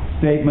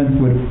statements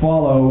would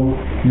follow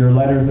your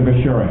letters of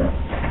assurance.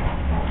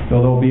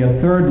 So there will be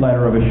a third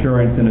letter of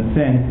assurance, in a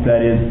sense,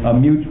 that is a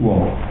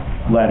mutual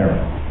letter.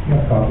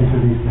 Copies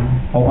of these things?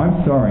 Oh,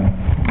 I'm sorry.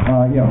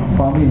 Yeah,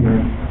 probably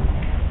here.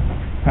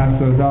 Pass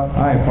those out.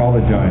 I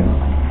apologize.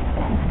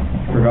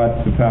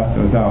 Forgot to pass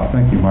those out.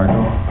 Thank you,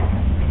 Margot.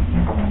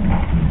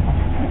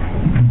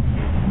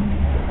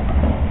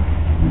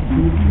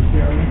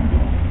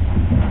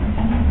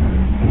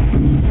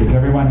 Does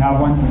everyone have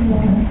one?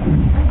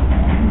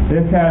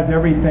 This has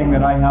everything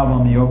that I have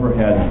on the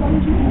overhead.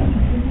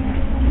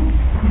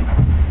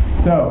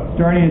 So,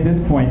 starting at this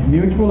point,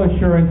 mutual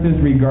assurances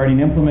regarding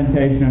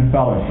implementation and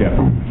fellowship.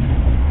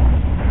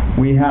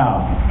 We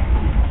have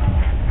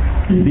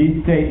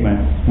these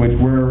statements, which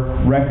we're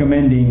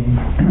recommending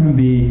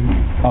be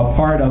a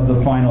part of the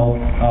final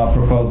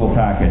proposal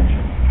package.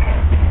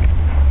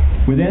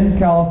 Within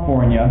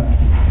California,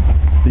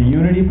 the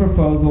Unity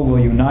Proposal will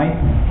unite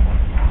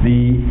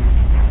the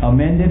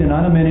amended and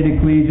unamended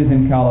ecclesias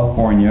in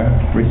California,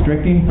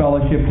 restricting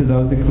fellowship to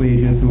those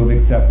ecclesias who have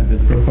accepted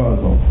this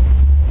proposal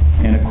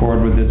in accord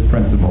with this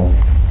principle.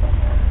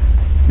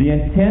 The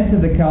intent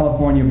of the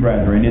California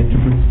Brethren is to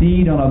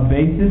proceed on a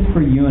basis for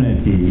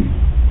unity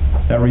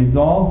that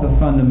resolves the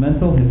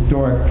fundamental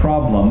historic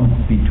problems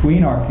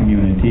between our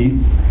communities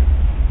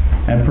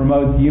and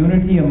promotes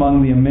unity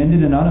among the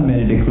amended and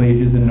unamended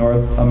ecclesias in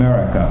North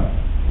America.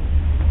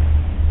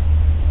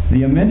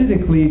 The amended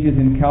ecclesias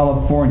in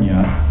California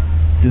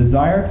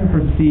desire to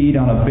proceed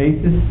on a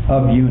basis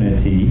of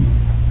unity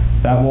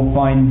that will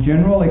find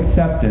general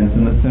acceptance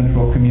in the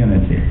central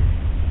community.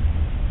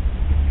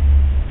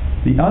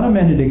 The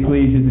unamended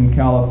ecclesias in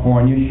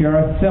California share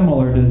a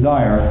similar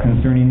desire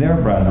concerning their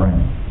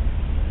brethren.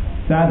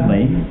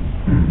 Sadly,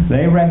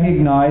 they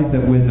recognize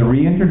that with the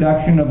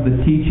reintroduction of the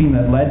teaching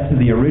that led to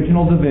the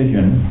original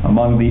division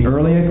among the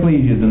early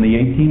ecclesias in the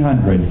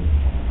 1800s,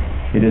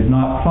 it is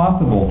not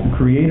possible to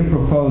create a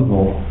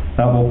proposal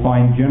that will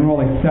find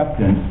general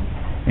acceptance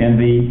in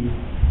the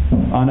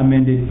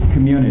unamended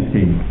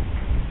community.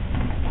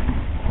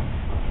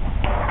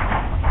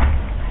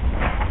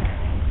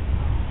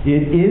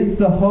 It is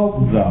the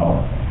hope,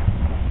 though,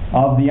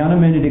 of the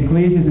unamended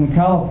ecclesias in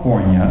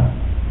California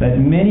that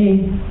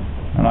many,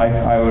 and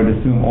I would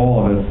assume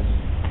all of us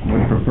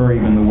would prefer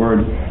even the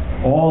word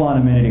all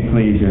unamended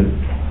ecclesias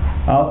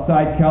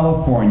outside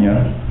California,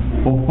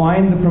 will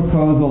find the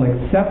proposal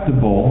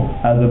acceptable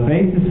as a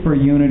basis for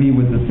unity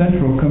with the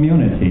central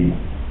community.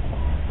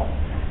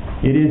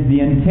 It is the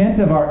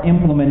intent of our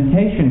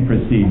implementation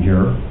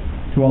procedure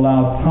to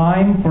allow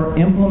time for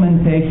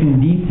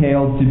implementation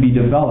details to be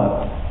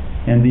developed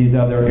in these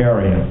other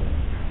areas.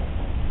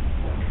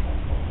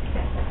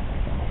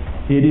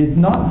 It is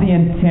not the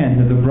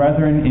intent of the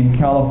brethren in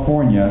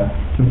California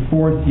to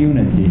force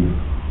unity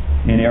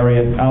in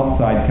areas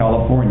outside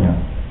California.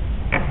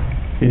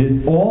 It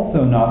is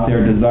also not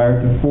their desire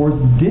to force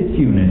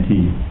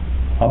disunity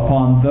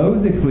upon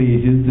those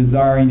ecclesias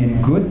desiring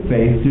in good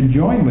faith to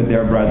join with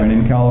their brethren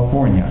in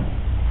California.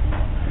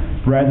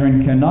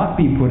 Brethren cannot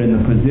be put in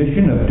the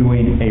position of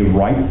doing a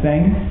right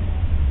thing,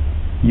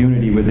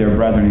 unity with their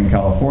brethren in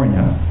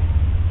California,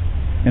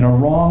 in a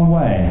wrong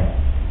way,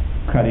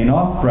 cutting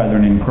off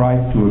brethren in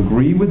Christ who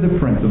agree with the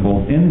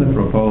principles in the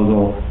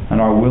proposal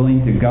and are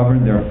willing to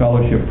govern their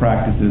fellowship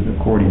practices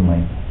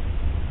accordingly.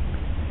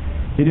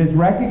 It is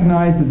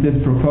recognized that this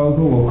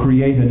proposal will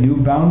create a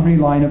new boundary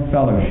line of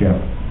fellowship.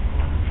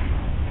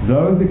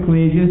 Those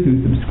ecclesias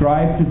who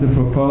subscribe to the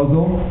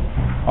proposal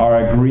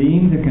are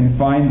agreeing to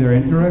confine their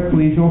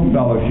inter-ecclesial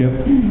fellowship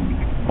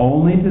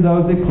only to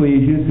those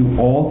ecclesias who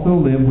also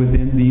live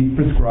within these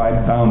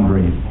prescribed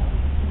boundaries.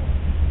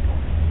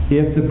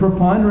 If the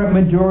preponderant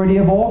majority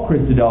of all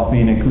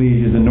Christadelphian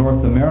ecclesias in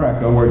North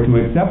America were to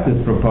accept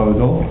this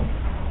proposal,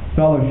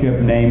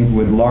 fellowship names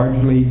would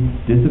largely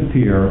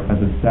disappear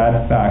as a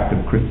sad fact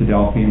of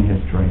Christadelphian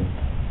history.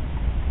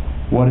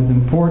 What is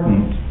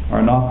important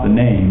are not the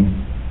names,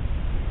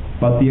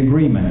 but the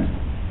agreement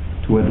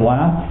to at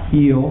last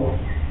heal,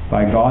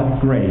 by God's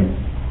grace,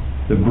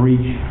 the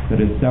breach that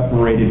has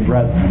separated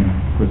brethren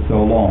for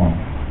so long.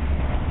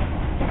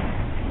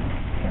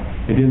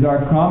 It is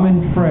our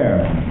common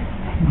prayer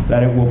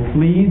that it will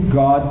please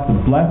God to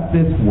bless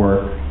this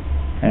work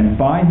and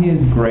by His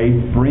grace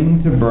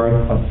bring to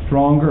birth a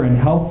stronger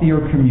and healthier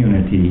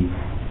community,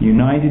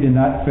 united in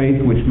that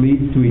faith which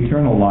leads to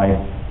eternal life,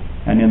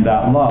 and in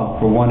that love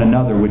for one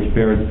another which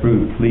bears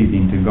fruit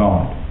pleasing to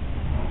God.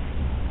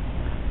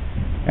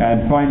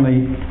 And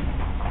finally,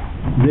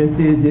 this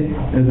is,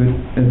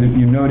 as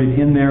you noted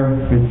in there,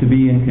 is to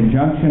be in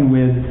conjunction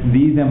with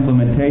these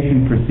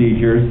implementation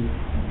procedures.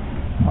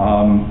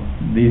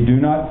 These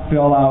do not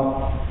fill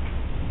out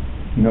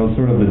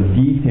sort of the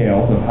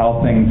details of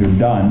how things are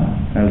done,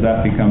 as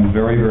that becomes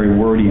very, very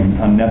wordy and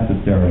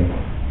unnecessary.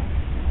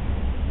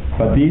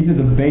 But these are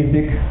the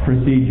basic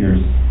procedures.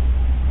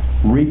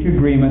 Reach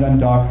agreement on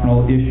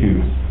doctrinal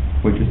issues,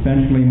 which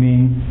essentially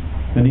means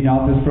sending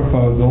out this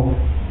proposal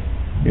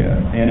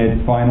in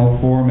its final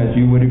form as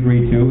you would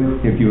agree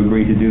to, if you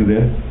agree to do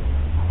this.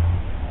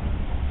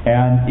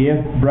 And if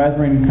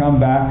brethren come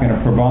back in a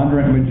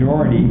preponderant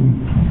majority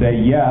say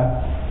yes,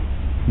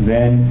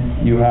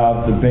 then you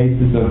have the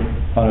basis of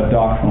a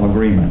doctrinal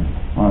agreement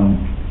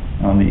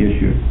on the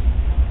issues.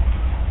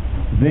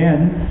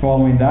 Then,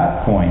 following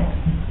that point,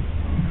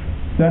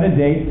 set a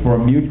date for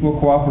mutual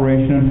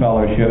cooperation and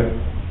fellowship,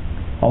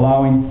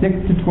 allowing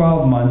 6 to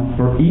 12 months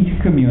for each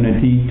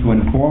community to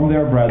inform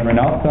their brethren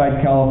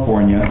outside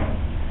California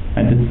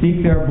and to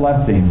seek their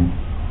blessing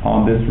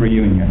on this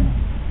reunion.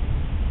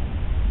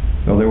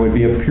 So there would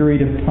be a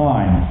period of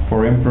time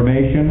for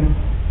information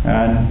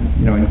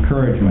and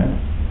encouragement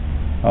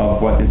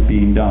of what is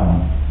being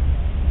done.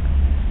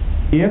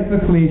 If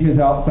ecclesias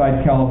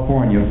outside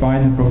California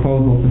find the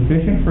proposal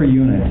sufficient for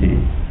unity,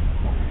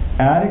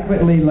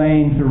 adequately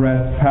laying to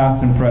rest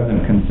past and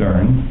present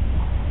concerns,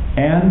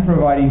 and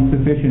providing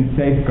sufficient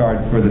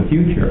safeguards for the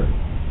future,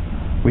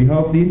 we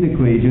hope these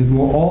ecclesias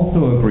will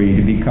also agree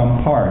to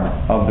become part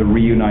of the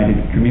reunited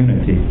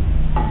community.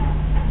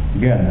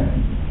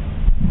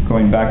 Again,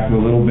 going back to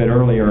a little bit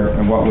earlier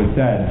of what was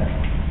said,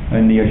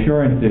 and the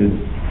assurances,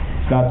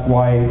 that's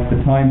why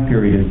the time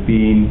period is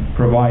being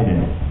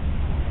provided,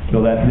 so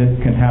that this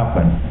can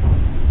happen.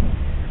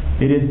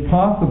 It is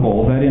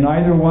possible that in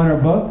either one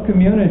or both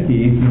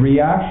communities, the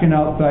reaction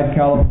outside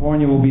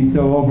California will be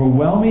so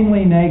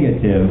overwhelmingly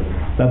negative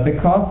that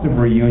the cost of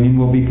reunion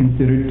will be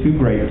considered too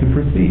great to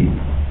proceed.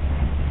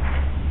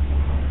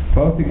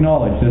 Both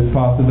acknowledge this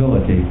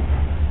possibility.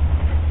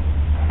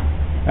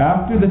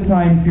 After the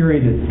time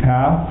period is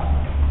passed,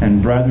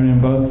 and brethren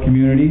in both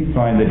communities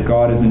find that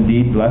God has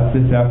indeed blessed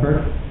this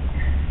effort,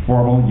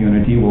 formal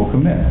unity will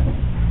commence.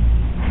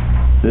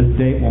 This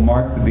date will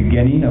mark the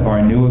beginning of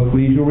our new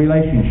ecclesial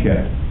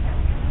relationships,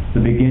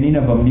 the beginning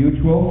of a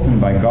mutual, and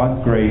by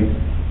God's grace,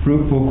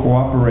 fruitful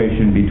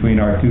cooperation between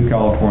our two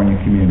California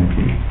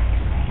communities.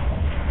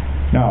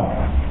 Now,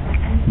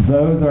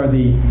 those are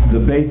the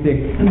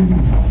basic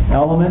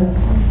elements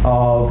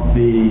of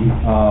the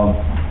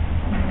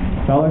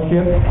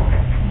fellowship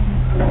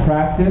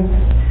practice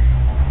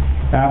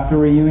after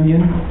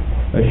reunion,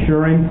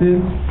 assurances,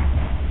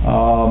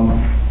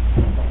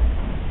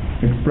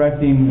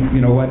 expressing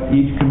what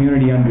each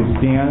community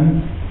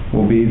understands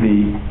will be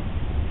the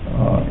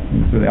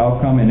so the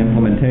outcome and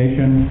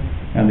implementation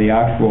and the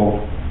actual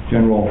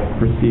general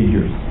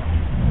procedures.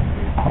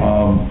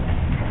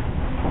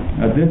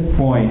 At this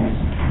point,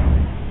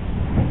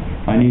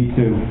 I need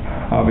to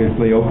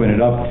obviously open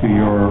it up to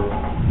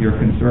your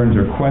concerns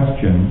or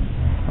questions.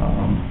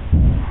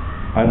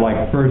 I'd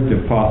like first,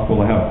 if possible,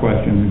 to have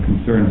questions and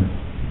concerns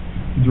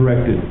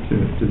directed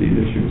to these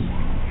issues.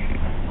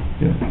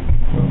 Yes.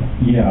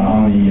 Yeah,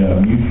 on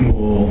the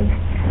mutual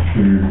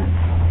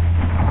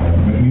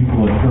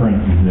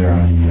assurances there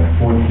on the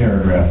fourth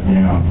paragraph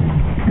down.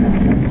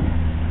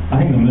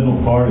 I think the middle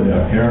part of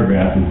that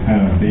paragraph is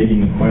kind of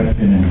begging the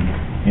question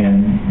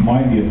and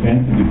might be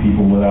offensive to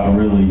people without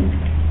really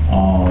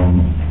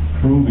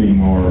proving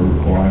or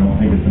I don't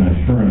think it's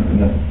an assurance that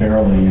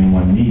necessarily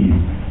anyone needs.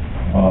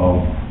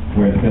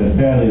 Where it says,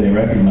 sadly, they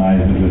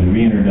recognize that with the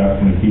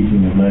reintroduction of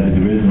teaching that led to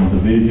divisional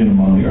division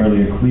among the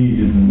early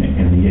ecclesias in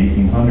the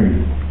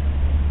 1800s,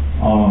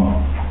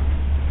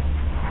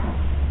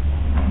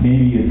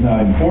 maybe it's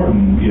not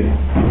important if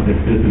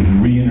this is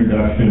a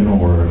reintroduction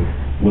or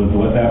was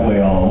that way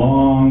all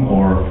along,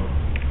 or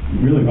it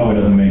really probably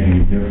doesn't make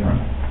any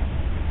difference.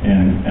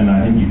 And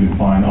I think you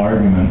could find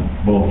arguments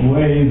both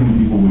ways, and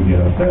people would get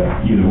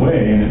upset either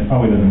way, and it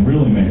probably doesn't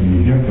really make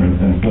any difference.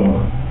 And so,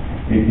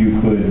 if you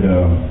could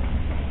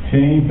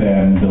change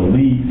that and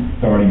delete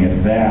starting at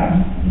that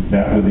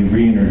was the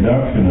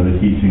reintroduction of the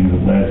teaching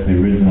that led to the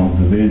original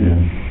division,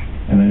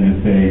 and then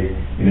just say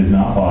it is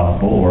not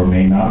possible or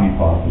may not be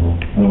possible.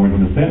 In other words,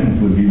 the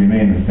sentence would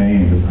remain the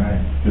same,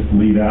 just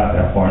leave out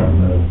that part of the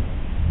middle.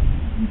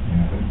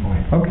 Yeah, good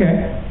point.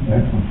 Okay.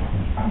 Excellent.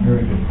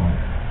 Very good point.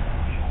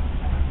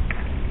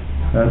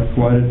 That's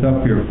what it's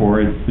up here for.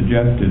 It's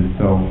suggested,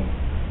 so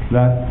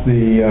that's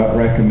the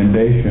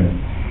recommendation.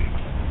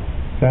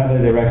 Sadly,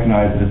 they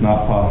recognize it is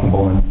not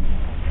possible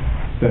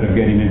instead of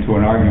getting into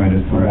an argument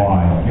as to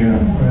why. Yeah.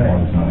 Right.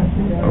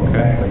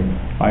 Okay.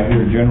 I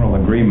hear general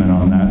agreement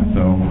on that,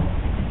 so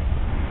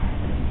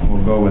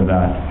we'll go with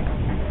that.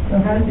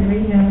 So how does it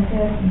read now,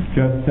 Ted?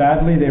 Just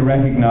sadly, they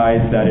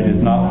recognize that it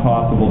is not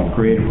possible to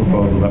create a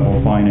proposal that will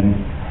find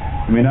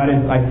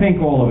I think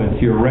all of us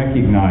here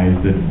recognize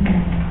that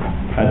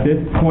at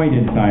this point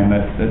in time,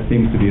 that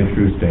seems to be a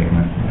true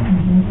statement.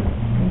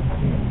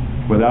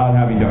 Without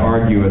having to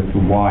argue as to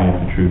why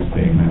it's a true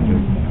statement,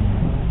 just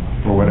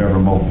for whatever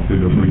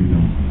multitude of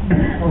reasons.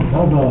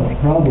 How about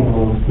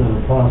probable instead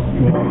of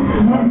possible?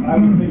 I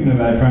was thinking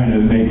about trying to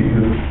make it, you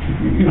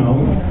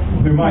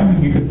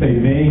could say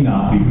may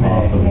not be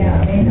possible.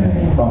 Yeah, may not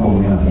be.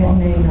 Probably not. It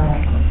may not.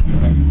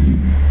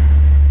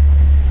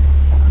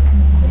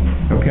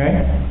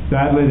 Okay?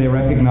 Sadly, they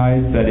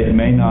recognize that it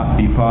may not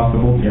be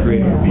possible to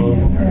create a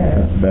proposal.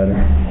 That's better.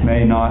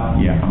 May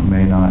not be.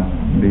 May not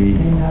be.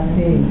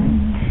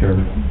 Sure.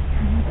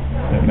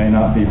 It may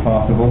not be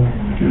possible.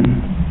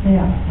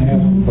 Yeah. I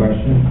have a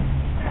question.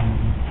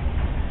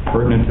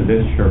 Pertinent to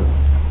this, sure.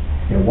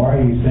 Yeah, why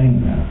are you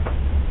saying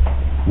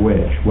that?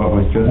 Which? What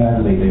was just...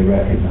 Sadly, they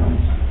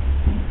recognize.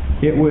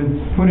 It was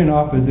put in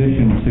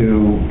opposition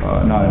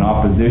to, not in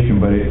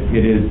opposition, but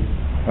it is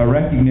a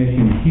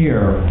recognition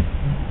here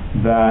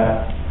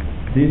that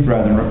these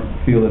brethren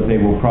feel that they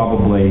will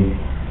probably,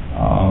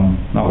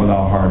 not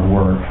without hard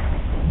work,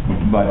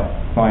 but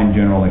find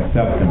general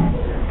acceptance.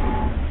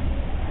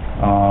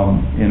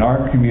 In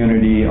our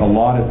community, a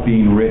lot is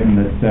being written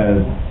that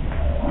says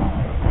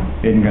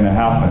isn't going to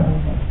happen.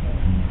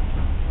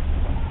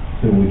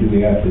 So do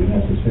we have to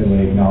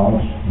necessarily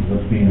acknowledge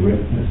what's being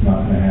written is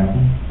not going to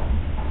happen?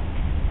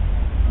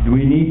 Do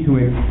we need to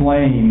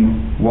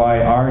explain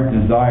why our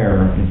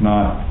desire is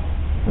not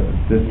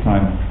this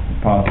time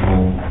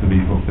possible to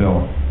be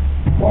fulfilled?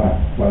 Why?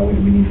 Why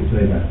would we need to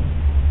say that?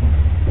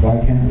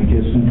 Why can't we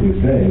just simply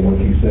say what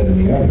you said in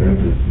the other,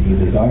 that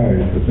the desire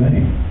is the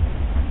same?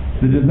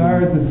 The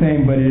desire is the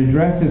same, but it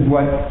addresses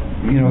what,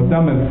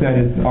 some have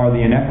said are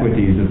the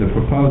inequities of the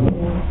proposal.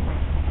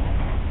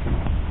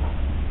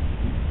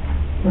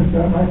 But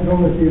that might go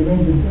with the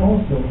amendment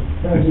also.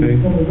 That I see.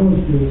 some of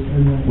those views.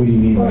 What do you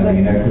mean by the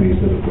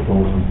inequities of the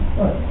proposal?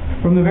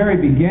 From the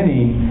very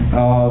beginning,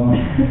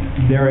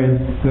 there has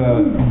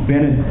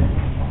been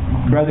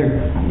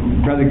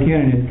Brother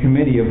Ken and his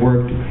committee have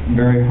worked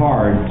very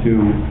hard to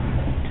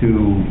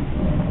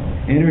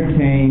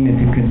entertain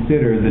and to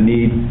consider the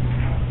needs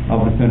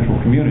of the central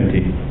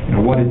community.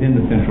 What is in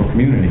the central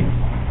community.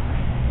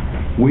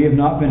 We have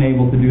not been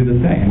able to do the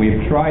same. We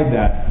have tried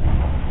that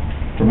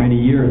for many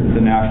years at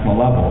the national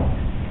level.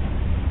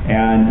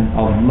 And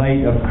of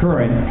late, of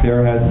current,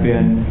 there has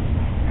been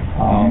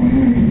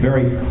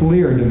very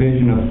clear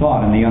division of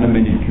thought in the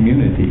unamended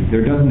community.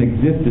 There doesn't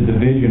exist a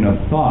division of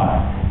thought.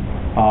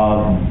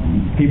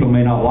 People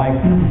may not like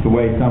the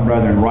way some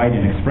brethren write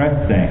and express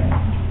things.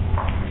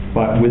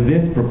 But with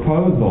this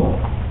proposal,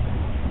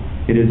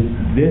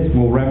 this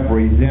will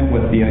represent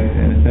what in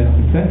a sense,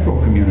 the central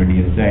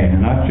community is saying,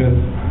 and not just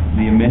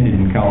the amended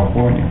in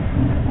California.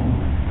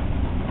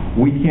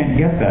 We can't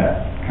get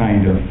that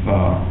kind of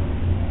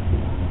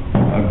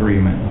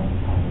agreement.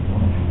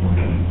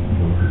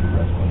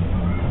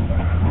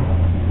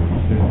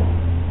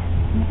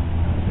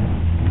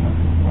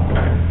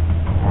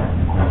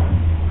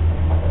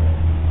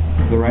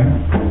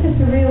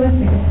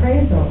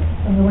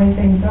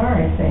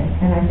 think,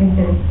 and I think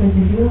that it's good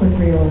to deal with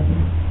realism.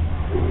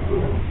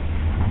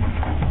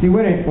 See,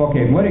 what it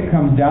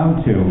comes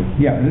down to,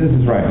 yeah, this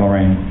is right,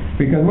 Lorraine,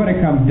 because what it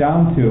comes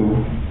down to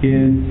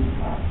is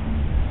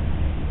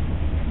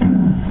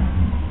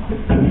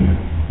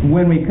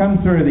when we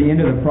come sort of the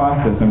end of the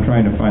process, I'm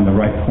trying to find the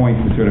right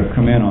point to sort of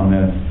come in on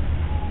this.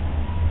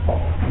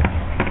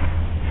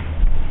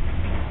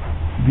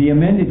 The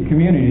amended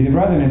community,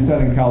 rather than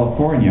Southern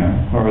California,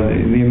 or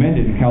the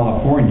amended in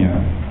California,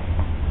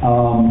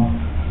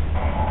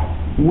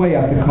 weigh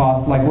up the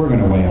cost like we're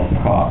going to weigh up the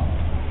cost.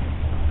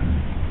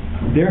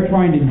 They're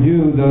trying to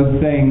do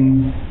those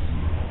things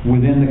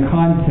within the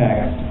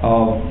context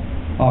of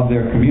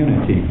their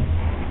community.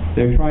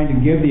 They're trying to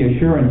give the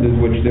assurances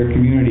which their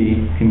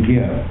community can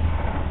give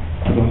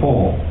as a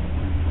whole.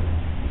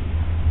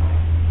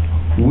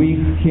 We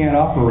can't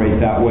operate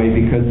that way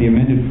because the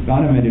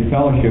unamended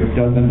fellowship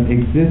doesn't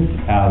exist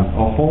as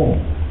a whole.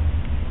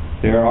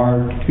 There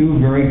are two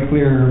very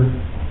clear,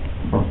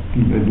 or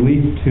at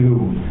least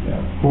two,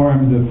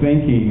 forms of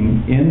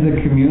thinking in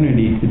the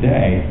community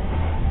today,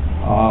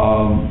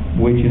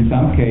 which in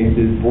some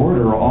cases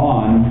border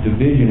on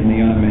division in the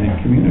unamended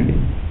community.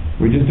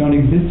 We just don't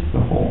exist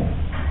as a whole.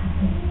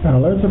 Now,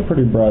 there's a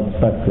pretty broad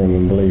spectrum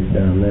in belief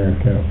down there,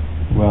 Cal.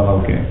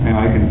 Well, okay. And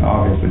I can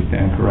obviously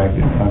stand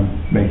corrected. I'm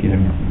making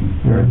it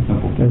very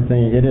simple.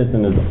 It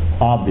isn't as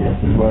obvious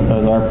as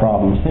our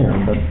problems here,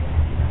 but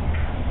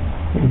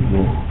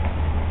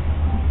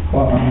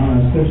Well,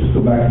 let's just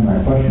go back to my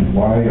question.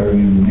 Why are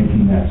you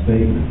making that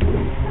statement?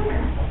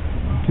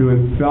 To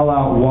spell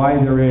out why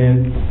there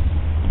is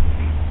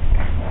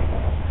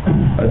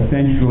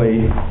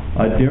essentially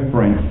a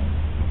difference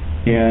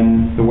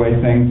in the way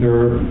things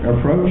are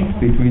approached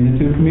between the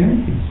two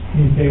communities.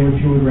 Can you say what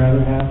you would rather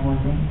have,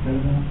 Martha, instead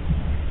of that?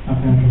 I'm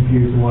kind of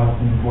confused why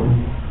it's important.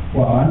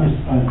 Well,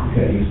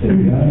 okay, you said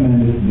the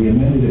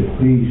amended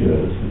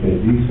ecclesias, okay,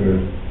 these are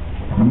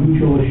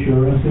mutual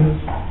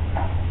assurances?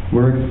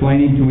 We're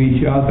explaining to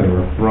each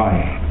other,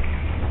 right.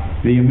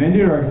 The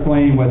amended are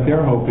explaining what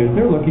their hope is.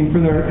 They're looking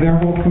for their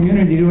whole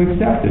community to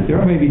accept it.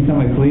 There may be some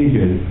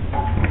ecclesias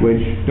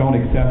which don't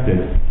accept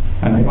it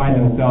and find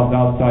themselves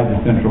outside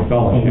the central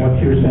fellowship. What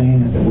you're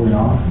saying is that we're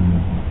not?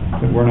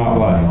 That we're not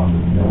what?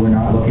 That we're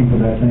not looking for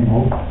that same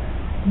hope?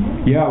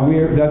 Yeah,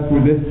 that's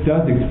where this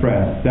does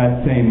express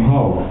that same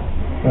hope.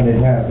 But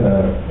it has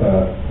a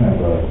kind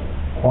of a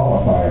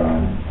qualifier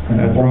on it.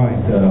 That's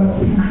right.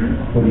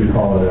 What do you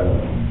call it?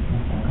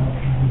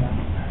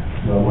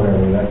 Well,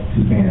 whatever, that's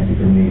too fancy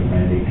for me,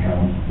 Randy. It's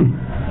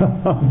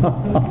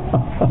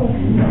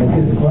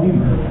a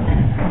disclaimer.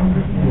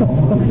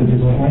 It's a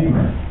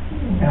disclaimer.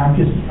 And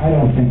I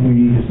don't think we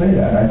need to say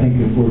that. I think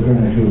if we're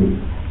going to,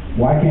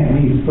 why can't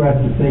we express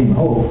the same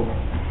hope?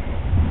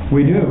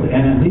 We do.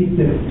 And at least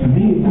to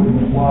me,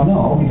 well,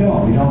 no, we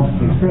don't. We don't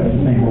express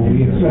the same hope.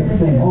 We express the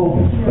same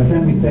hope, but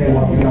then we say,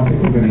 well, we don't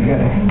think we're going to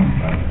get it.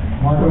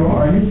 Marco,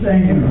 are you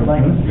saying you would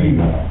like to see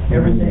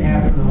everything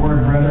after the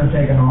word brother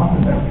taken off?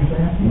 Is that what you're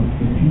saying?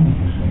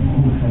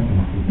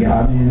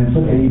 Yeah, I mean, it's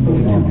okay, you put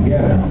the two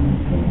together.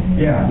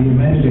 Yeah. The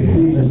amended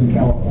ecclesias in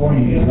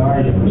California desire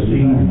to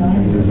proceed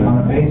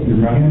on a basis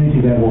of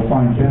unity that will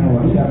find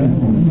general acceptance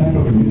in the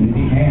central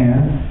community,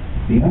 and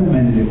the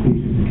unamended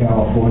ecclesias in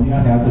California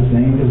have the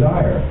same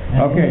desire.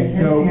 Okay,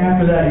 so Anything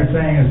after that you're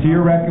saying is... so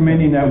you're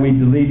recommending that we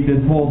delete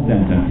this whole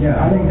sentence?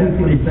 Yeah, I think that's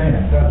what he's saying.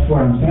 That's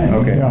what I'm saying.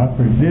 Okay.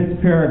 This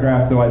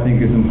paragraph, though, I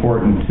think is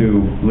important to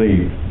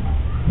leave.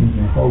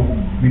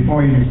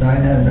 Before you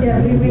decide that?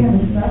 Yeah, we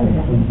haven't decided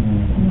that.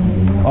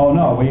 Oh,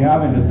 no, we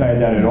haven't decided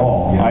that at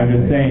all. I'm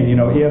just saying,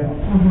 if,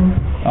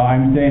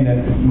 I'm saying that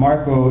if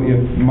Marco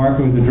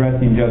is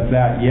addressing just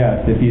that,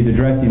 yes. If he's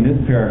addressing this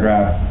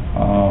paragraph,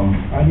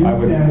 You I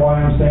would... understand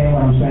why I'm saying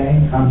what I'm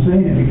saying? I'm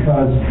saying it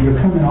because you're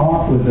coming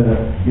off with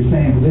you're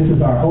saying, well, this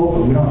is our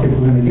hope, but we don't think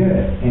we're going to get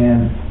it.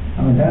 And,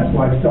 I mean, that's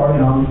like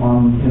starting on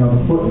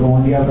the foot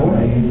going the other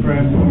way. For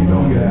instance, when you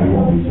don't get it, you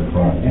won't be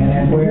surprised.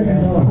 And where,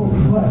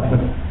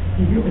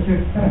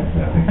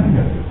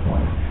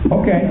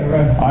 Okay,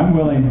 I'm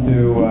willing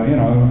to,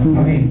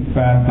 I mean,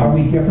 fast. are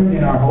we different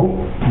in our hope?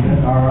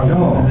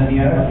 No. And then the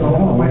other,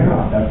 no, we're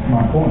not. That's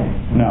my point.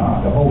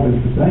 No. The hope is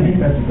the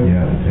same.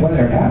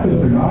 Whether it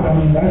happens or not, I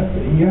mean,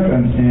 you have to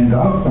understand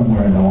God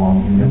somewhere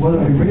along.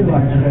 Whether we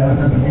realize that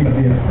doesn't need to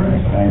be a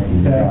phrase. Thank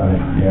you. Got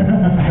it.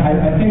 Yeah.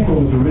 I think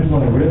what was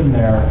originally written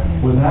there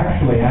was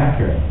actually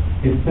accurate.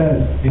 It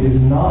says it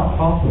is not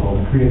possible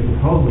to create a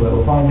proposal that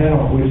will find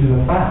general, which is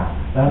a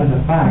fact. That is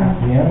a fact.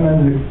 The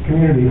unamended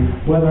community,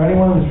 whether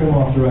anyone in this room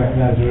wants to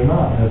recognize it or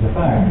not, is a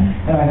fact.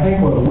 And I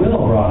think what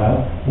Will brought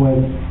up was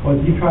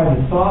he tried to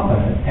soften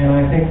it, and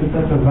I think that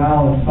that's a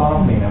valid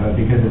softening of it,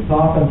 because it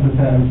softens the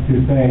sentence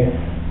to say,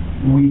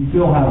 we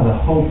still have the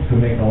hope to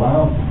make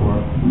allowance for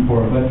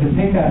it, but to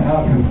take that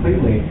out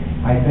completely,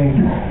 I think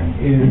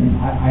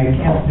I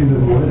can't see the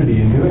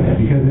validity in doing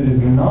it, because it is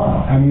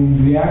not. I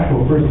mean, the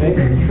actual first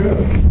statement is true.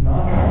 It's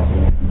not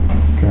possible.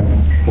 Okay.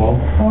 Well?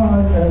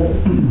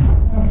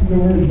 After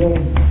the word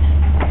brother,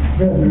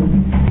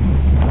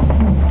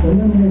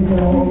 eliminate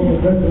all the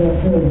rest of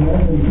that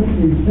paragraph and put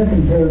these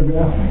second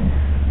paragraph,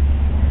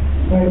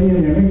 right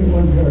in there, make it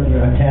one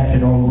paragraph. Attach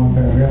it all in one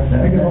paragraph,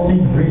 that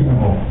seems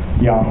reasonable.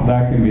 Yeah,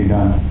 that can be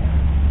done.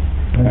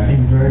 That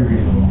seems very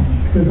reasonable.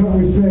 Because what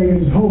we say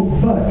is hope,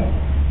 but,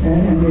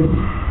 and it's.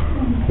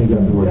 They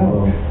got the word doubt.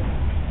 hope.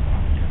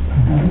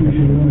 I think we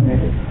should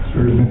eliminate it.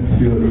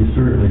 You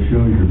certainly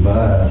show your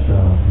bias.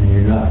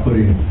 You're not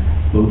putting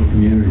both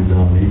communities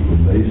on an equal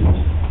basis.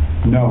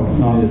 No, it's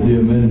not. The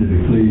amended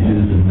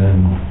ecclesias and then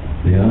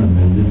the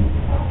unamended.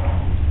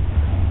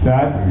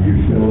 That, You're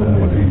showing that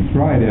that's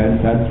right,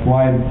 Ed. That's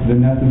why the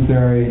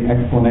necessary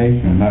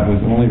explanation. That was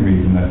the only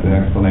reason that the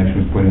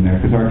explanation was put in there,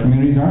 because our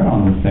communities aren't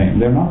on the same.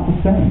 They're not the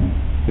same.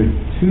 They're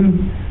two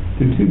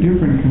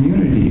different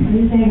communities. Are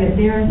you saying that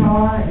theirs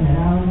are and that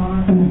ours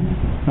aren't?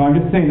 No, I'm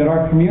just saying that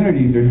our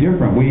communities are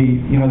different. We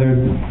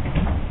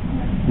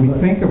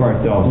think of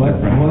ourselves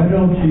different. Why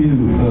don't you,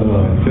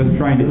 Just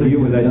trying to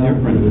deal with that down to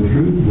difference. The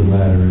truth of the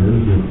matter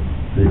is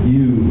that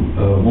you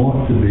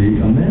want to be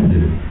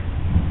amended,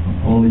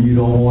 only you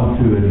don't want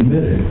to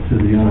admit it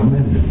to the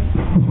unamended.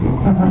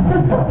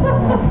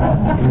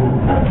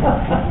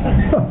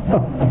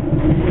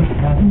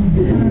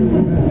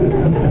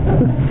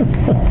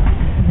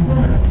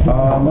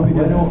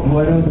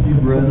 Why don't you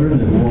brethren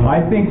that want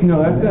I think, no,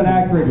 that's an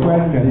accurate the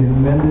question.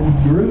 amended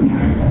group,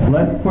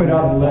 Let's put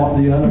up, let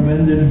the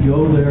unamended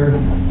go their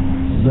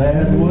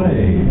sad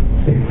way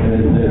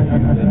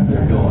that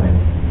they're going.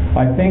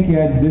 I think,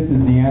 Ed, this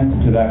is the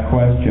answer to that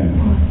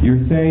question.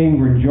 You're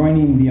saying we're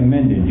joining the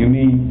amended. You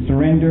mean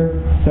surrender,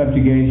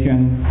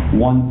 subjugation,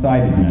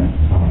 one-sidedness.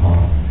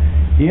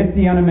 If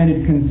the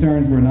unamended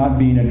concerns were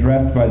not being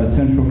addressed by the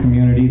central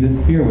community, this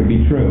fear would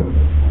be true.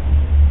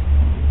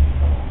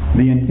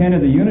 The intent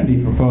of the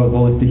unity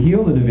proposal is to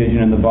heal the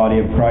division in the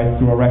body of Christ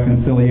through a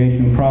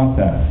reconciliation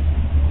process.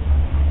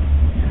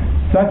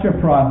 Such a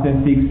process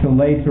seeks to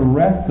lay to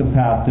rest the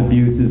past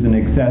abuses and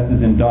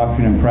excesses in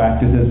doctrine and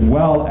practice, as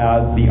well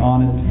as the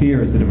honest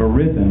fears that have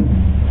arisen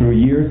through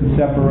years of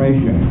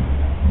separation.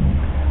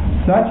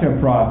 Such a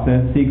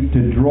process seeks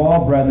to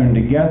draw brethren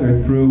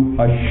together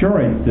through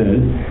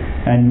assurances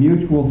and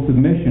mutual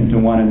submission to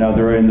one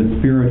another in the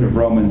spirit of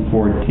Romans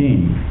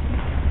 14.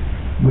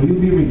 Will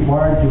you be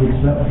required to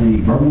accept the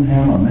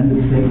Birmingham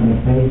amended statement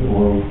of faith,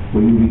 or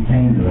will you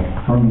retain the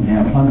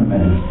Birmingham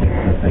unamended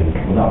statement of faith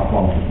without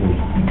qualification?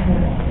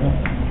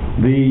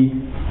 The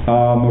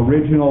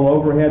original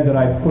overhead that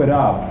I put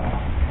up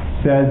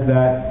says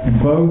that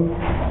both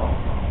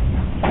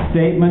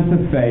statements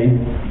of faith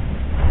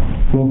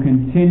will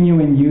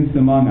continue in use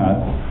among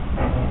us,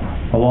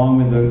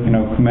 along with the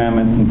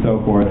commandments and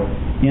so forth,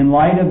 in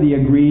light of the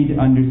agreed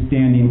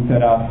understanding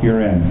set out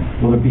herein.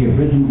 Will it be a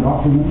written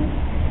document?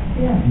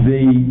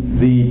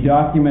 The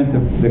document,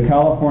 the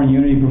California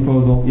Unity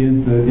Proposal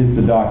is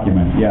the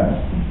document, yes.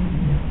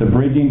 The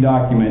bridging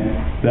document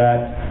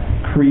that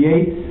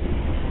creates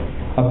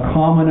a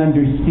common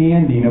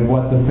understanding of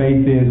what the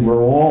faith is.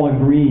 We're all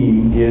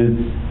agreeing is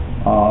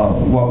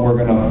what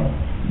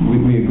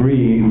we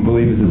agree and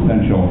believe is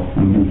essential.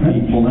 In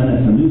principle, then,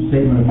 it's a new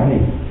statement of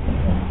faith.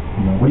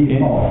 What do you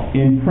call it?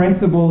 In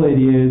principle, it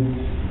is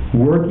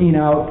working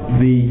out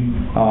the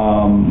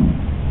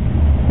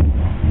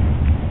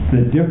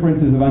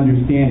differences of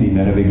understanding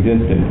that have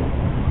existed.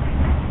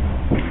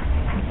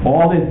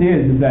 All this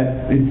is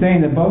that it's saying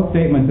that both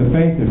statements of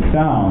faith are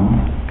sound,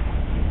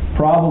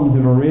 problems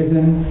have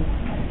arisen,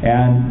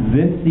 and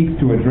this seeks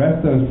to address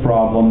those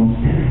problems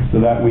so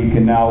that we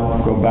can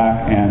now go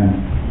back and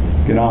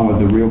get on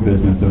with the real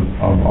business of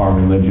our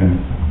religion.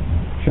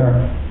 Sure.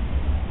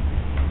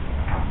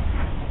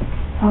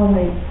 I'll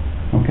wait.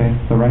 Okay,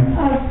 Lorraine?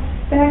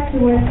 Back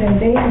to what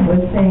David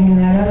was saying in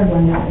that other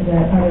one, that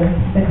we're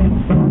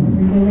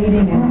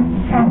deleting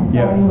and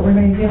telling what we're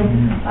going to do.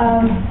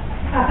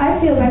 I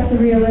feel that's a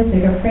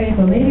realistic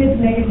appraisal. Maybe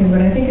it's negative, but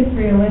I think it's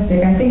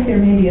realistic. I think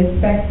there may be a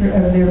spectrum,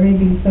 there may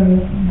be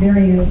some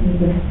variances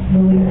of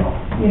belief,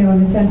 in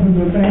the central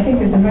group, but I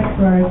think there's a much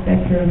broader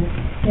spectrum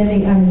in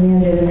the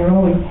unamended, and there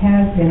always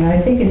has been.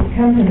 I think it's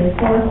come to the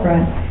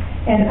forefront.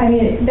 And I mean,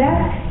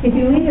 if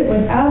you leave it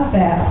without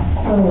that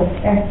little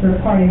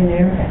extra part in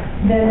there,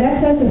 then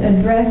that doesn't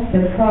address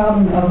the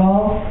problem of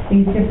all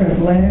these different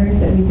letters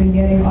that we've been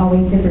getting, all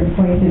these different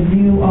points of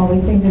view, all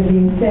these things are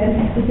being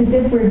said. It's as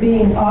if we're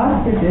being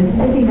ostriches,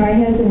 sticking our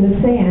heads in the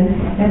sand,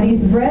 and these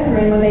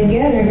brethren, when they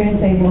get it, are going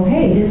to say, well,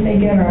 hey, didn't they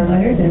get our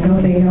letters, and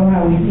don't they know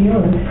how we feel?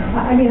 And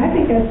I mean, I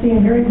think that's being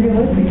very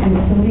realistic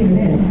to leave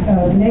it in,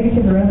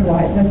 negative or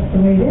otherwise. That's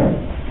the way it is.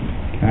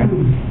 Okay.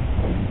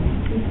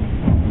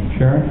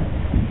 Sharon?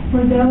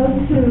 For those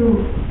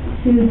who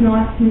choose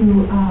not to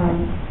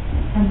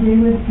agree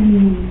with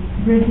the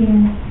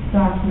bridging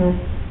document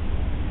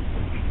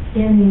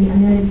in the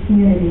amended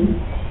community,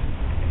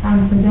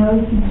 for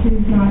those who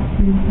choose not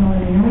to go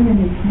in the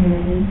unamended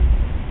community,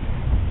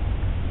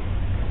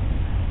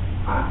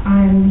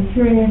 I'm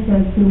curious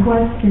as to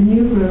what the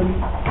new group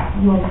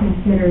will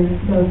consider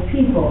those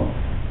people.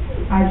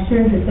 I'm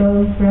sure that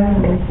those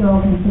brethren will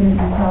still consider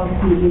themselves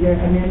to be either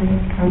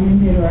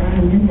amended or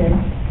unamended.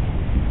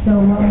 So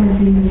what would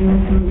the new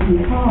group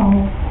be called,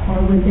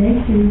 or would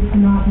they choose to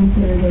not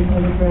consider those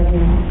other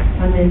brethren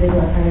amended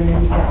or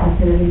unamended, but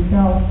consider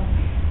themselves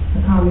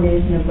a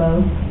combination of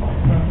both,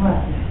 or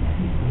what?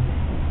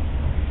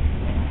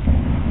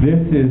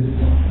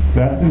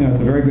 That's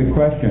a very good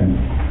question,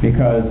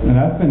 because, and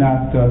that's been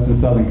asked us in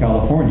Southern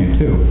California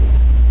too.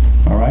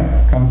 All right,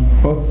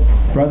 both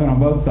brethren on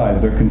both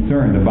sides are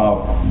concerned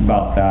about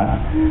that,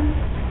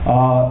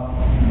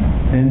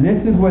 and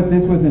this is what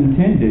this was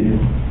intended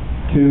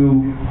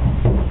to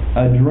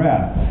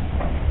address.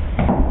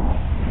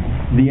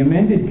 The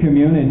amended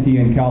community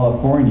in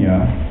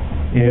California,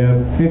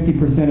 if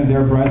 50% of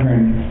their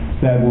brethren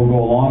said we'll go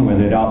along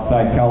with it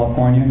outside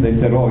California, they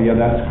said, oh yeah,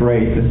 that's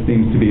great, this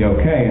seems to be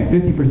okay, and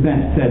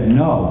 50% said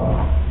no.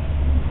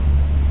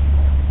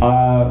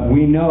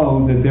 We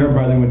know that their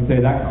brethren would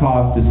say that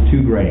cost is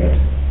too great.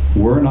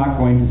 We're not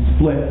going to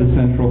split the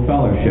Central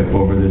Fellowship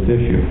over this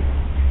issue.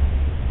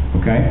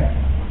 Okay?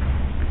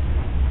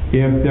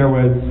 If there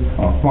was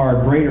a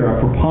far greater, a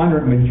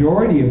preponderant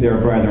majority of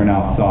their brethren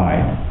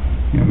outside,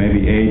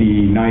 maybe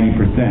 80,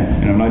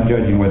 90%, and I'm not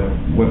judging what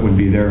would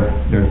be their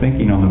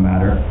thinking on the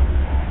matter,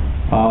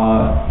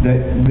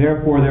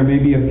 therefore there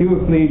may be a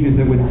few ecclesias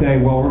that would say,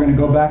 well, we're going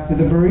to go back to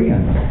the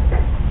Bereans,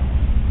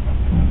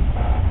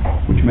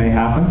 which may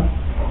happen.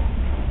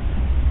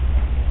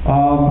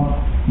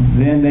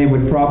 Then they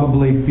would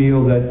probably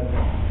feel that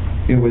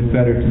it was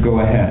better to go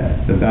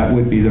ahead, that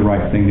would be the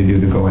right thing to do,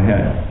 to go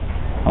ahead.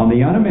 On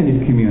the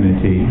unamended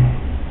community,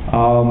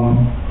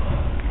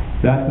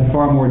 that's a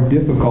far more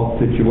difficult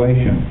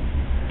situation,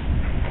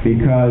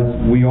 because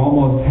we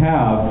almost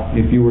have,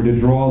 if you were to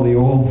draw the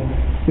old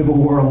Civil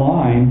War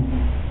line,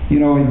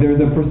 there's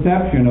a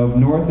perception of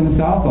North and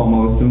South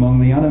almost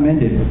among the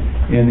unamended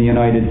in the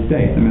United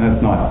States. I mean,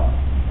 that's not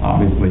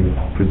obviously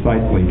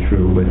precisely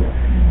true, but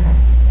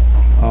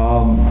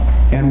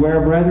and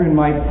where brethren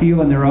might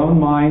feel in their own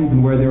minds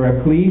and where their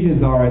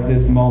ecclesias are at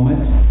this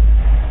moment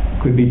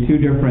could be two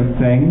different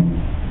things.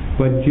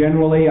 But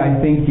generally, I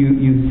think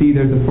you see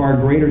there's a far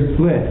greater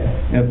split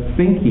of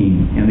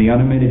thinking in the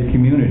unamended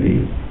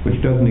community,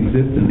 which doesn't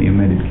exist in the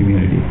amended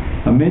community.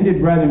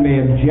 Amended brethren may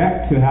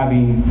object to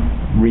having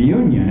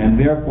reunion and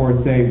therefore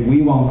say,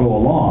 we won't go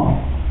along.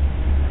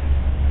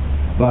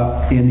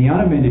 But in the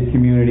unamended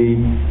community,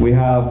 we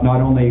have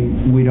not only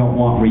we don't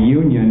want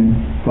reunion,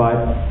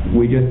 but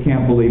we just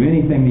can't believe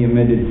anything the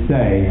amended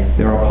say.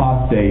 They're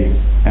apostates,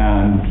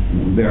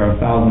 and they're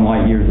 1,000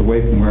 light years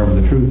away from wherever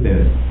the truth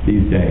is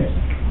these days.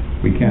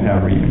 We can't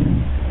have reunion.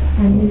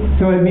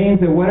 So it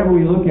means that whatever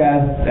we look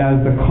at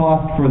as the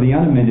cost for the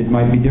unamended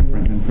might be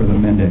different than for the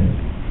amended.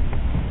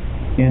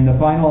 In the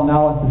final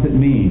analysis, it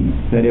means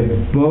that if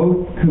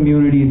both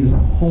communities as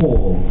a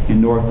whole in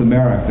North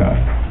America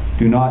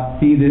do not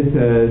see this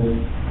as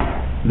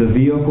the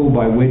vehicle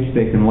by which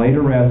they can lay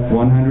to rest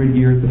 100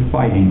 years of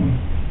fighting,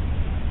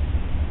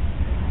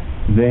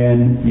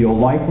 then you'll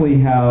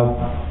likely have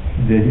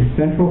the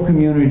central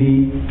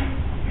community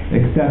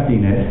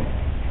accepting it,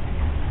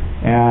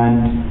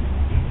 and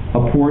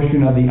a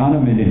portion of the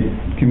unamended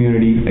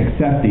community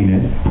accepting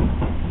it.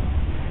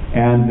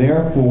 And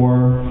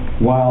therefore,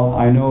 while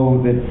I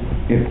know that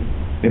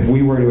if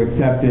we were to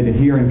accept it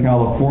here in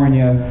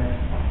California,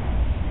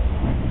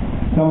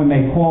 someone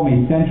may call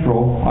me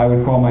central, I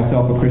would call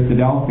myself a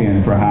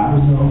Christadelphian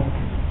perhaps,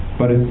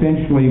 but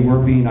essentially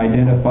we're being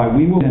identified,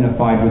 we will be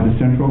identified with the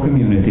central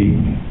community,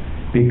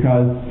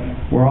 because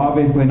we're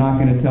obviously not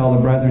going to tell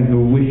the brethren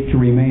who wish to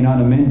remain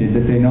unamended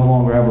that they no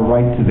longer have a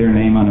right to their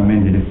name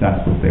unamended if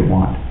that's what they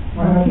want.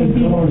 Why not just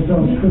call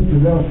ourselves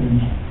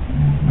Christadelphians?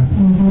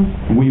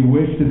 We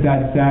wish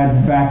that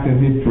sad fact of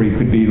history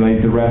could be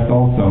laid to rest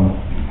also.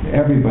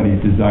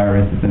 Everybody's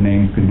desire is that the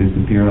names could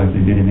disappear like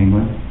they did in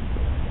England.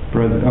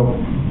 Before this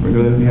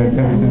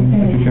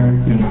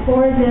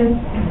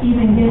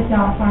even gets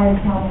outside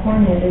of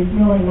California, is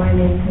really my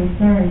main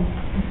concern.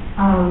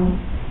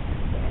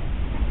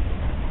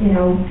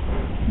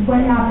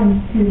 What happens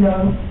to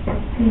those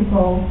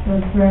people,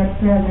 those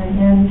brethren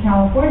in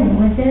California,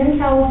 within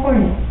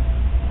California?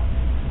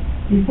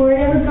 Before it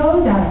ever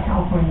goes out of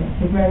California,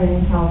 the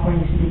brethren in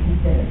California should be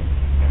considered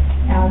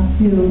as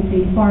to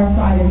the far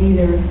side of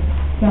either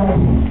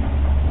fellowship.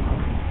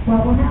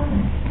 What will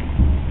happen?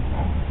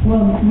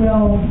 Will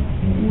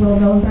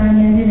those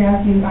unamended,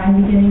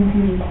 I'm beginning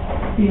to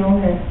feel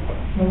that,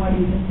 from what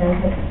you just said,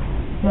 that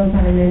those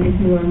unamended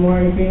who are more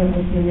in agreement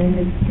with the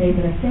amended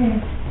statement of faith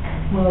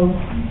will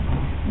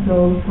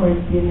go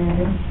towards the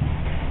amended,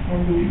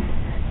 and the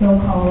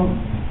so-called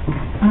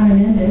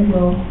unamended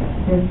will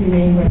just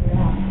remain where they're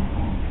at.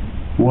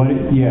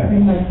 Yes.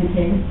 Pretty much the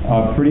case.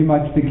 Pretty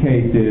much the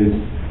case is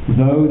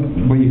those,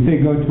 when you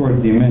say go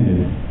towards the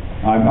amended,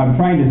 I'm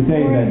trying to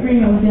say more that... More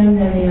agreement with them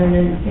than the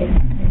unamended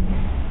statement.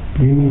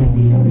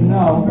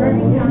 No,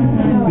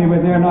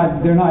 but they're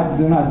not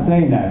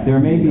saying that. There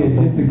may be a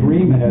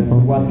disagreement as to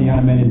what the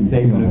unamended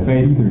statement of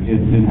faith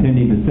is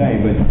intending to say,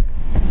 but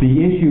the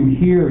issue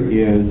here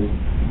is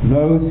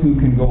those who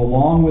can go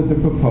along with the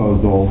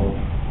proposal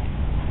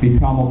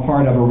become a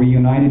part of a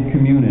reunited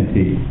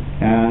community,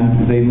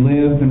 and they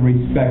live and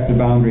respect the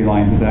boundary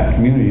lines of that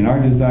community. And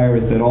our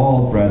desire is that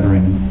all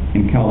brethren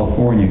in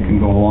California can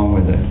go along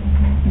with it.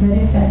 But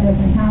if that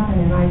doesn't happen,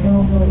 and I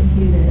don't really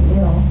see that it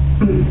will,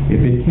 If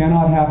it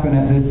cannot happen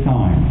at this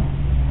time,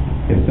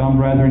 if some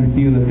brethren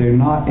feel that they're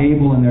not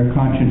able in their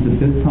conscience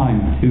at this time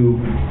to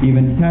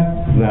even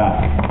test that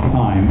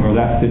time or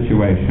that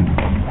situation,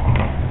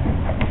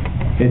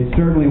 it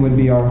certainly would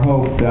be our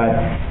hope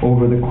that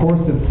over the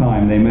course of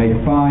time they may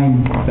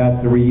find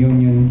that the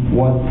reunion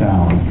was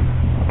sound,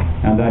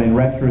 and that in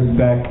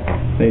retrospect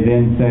they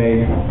then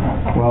say,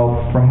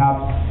 well,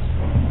 perhaps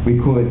we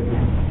could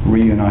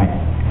reunite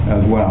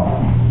as well.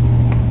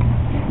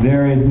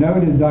 There is no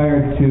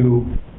desire to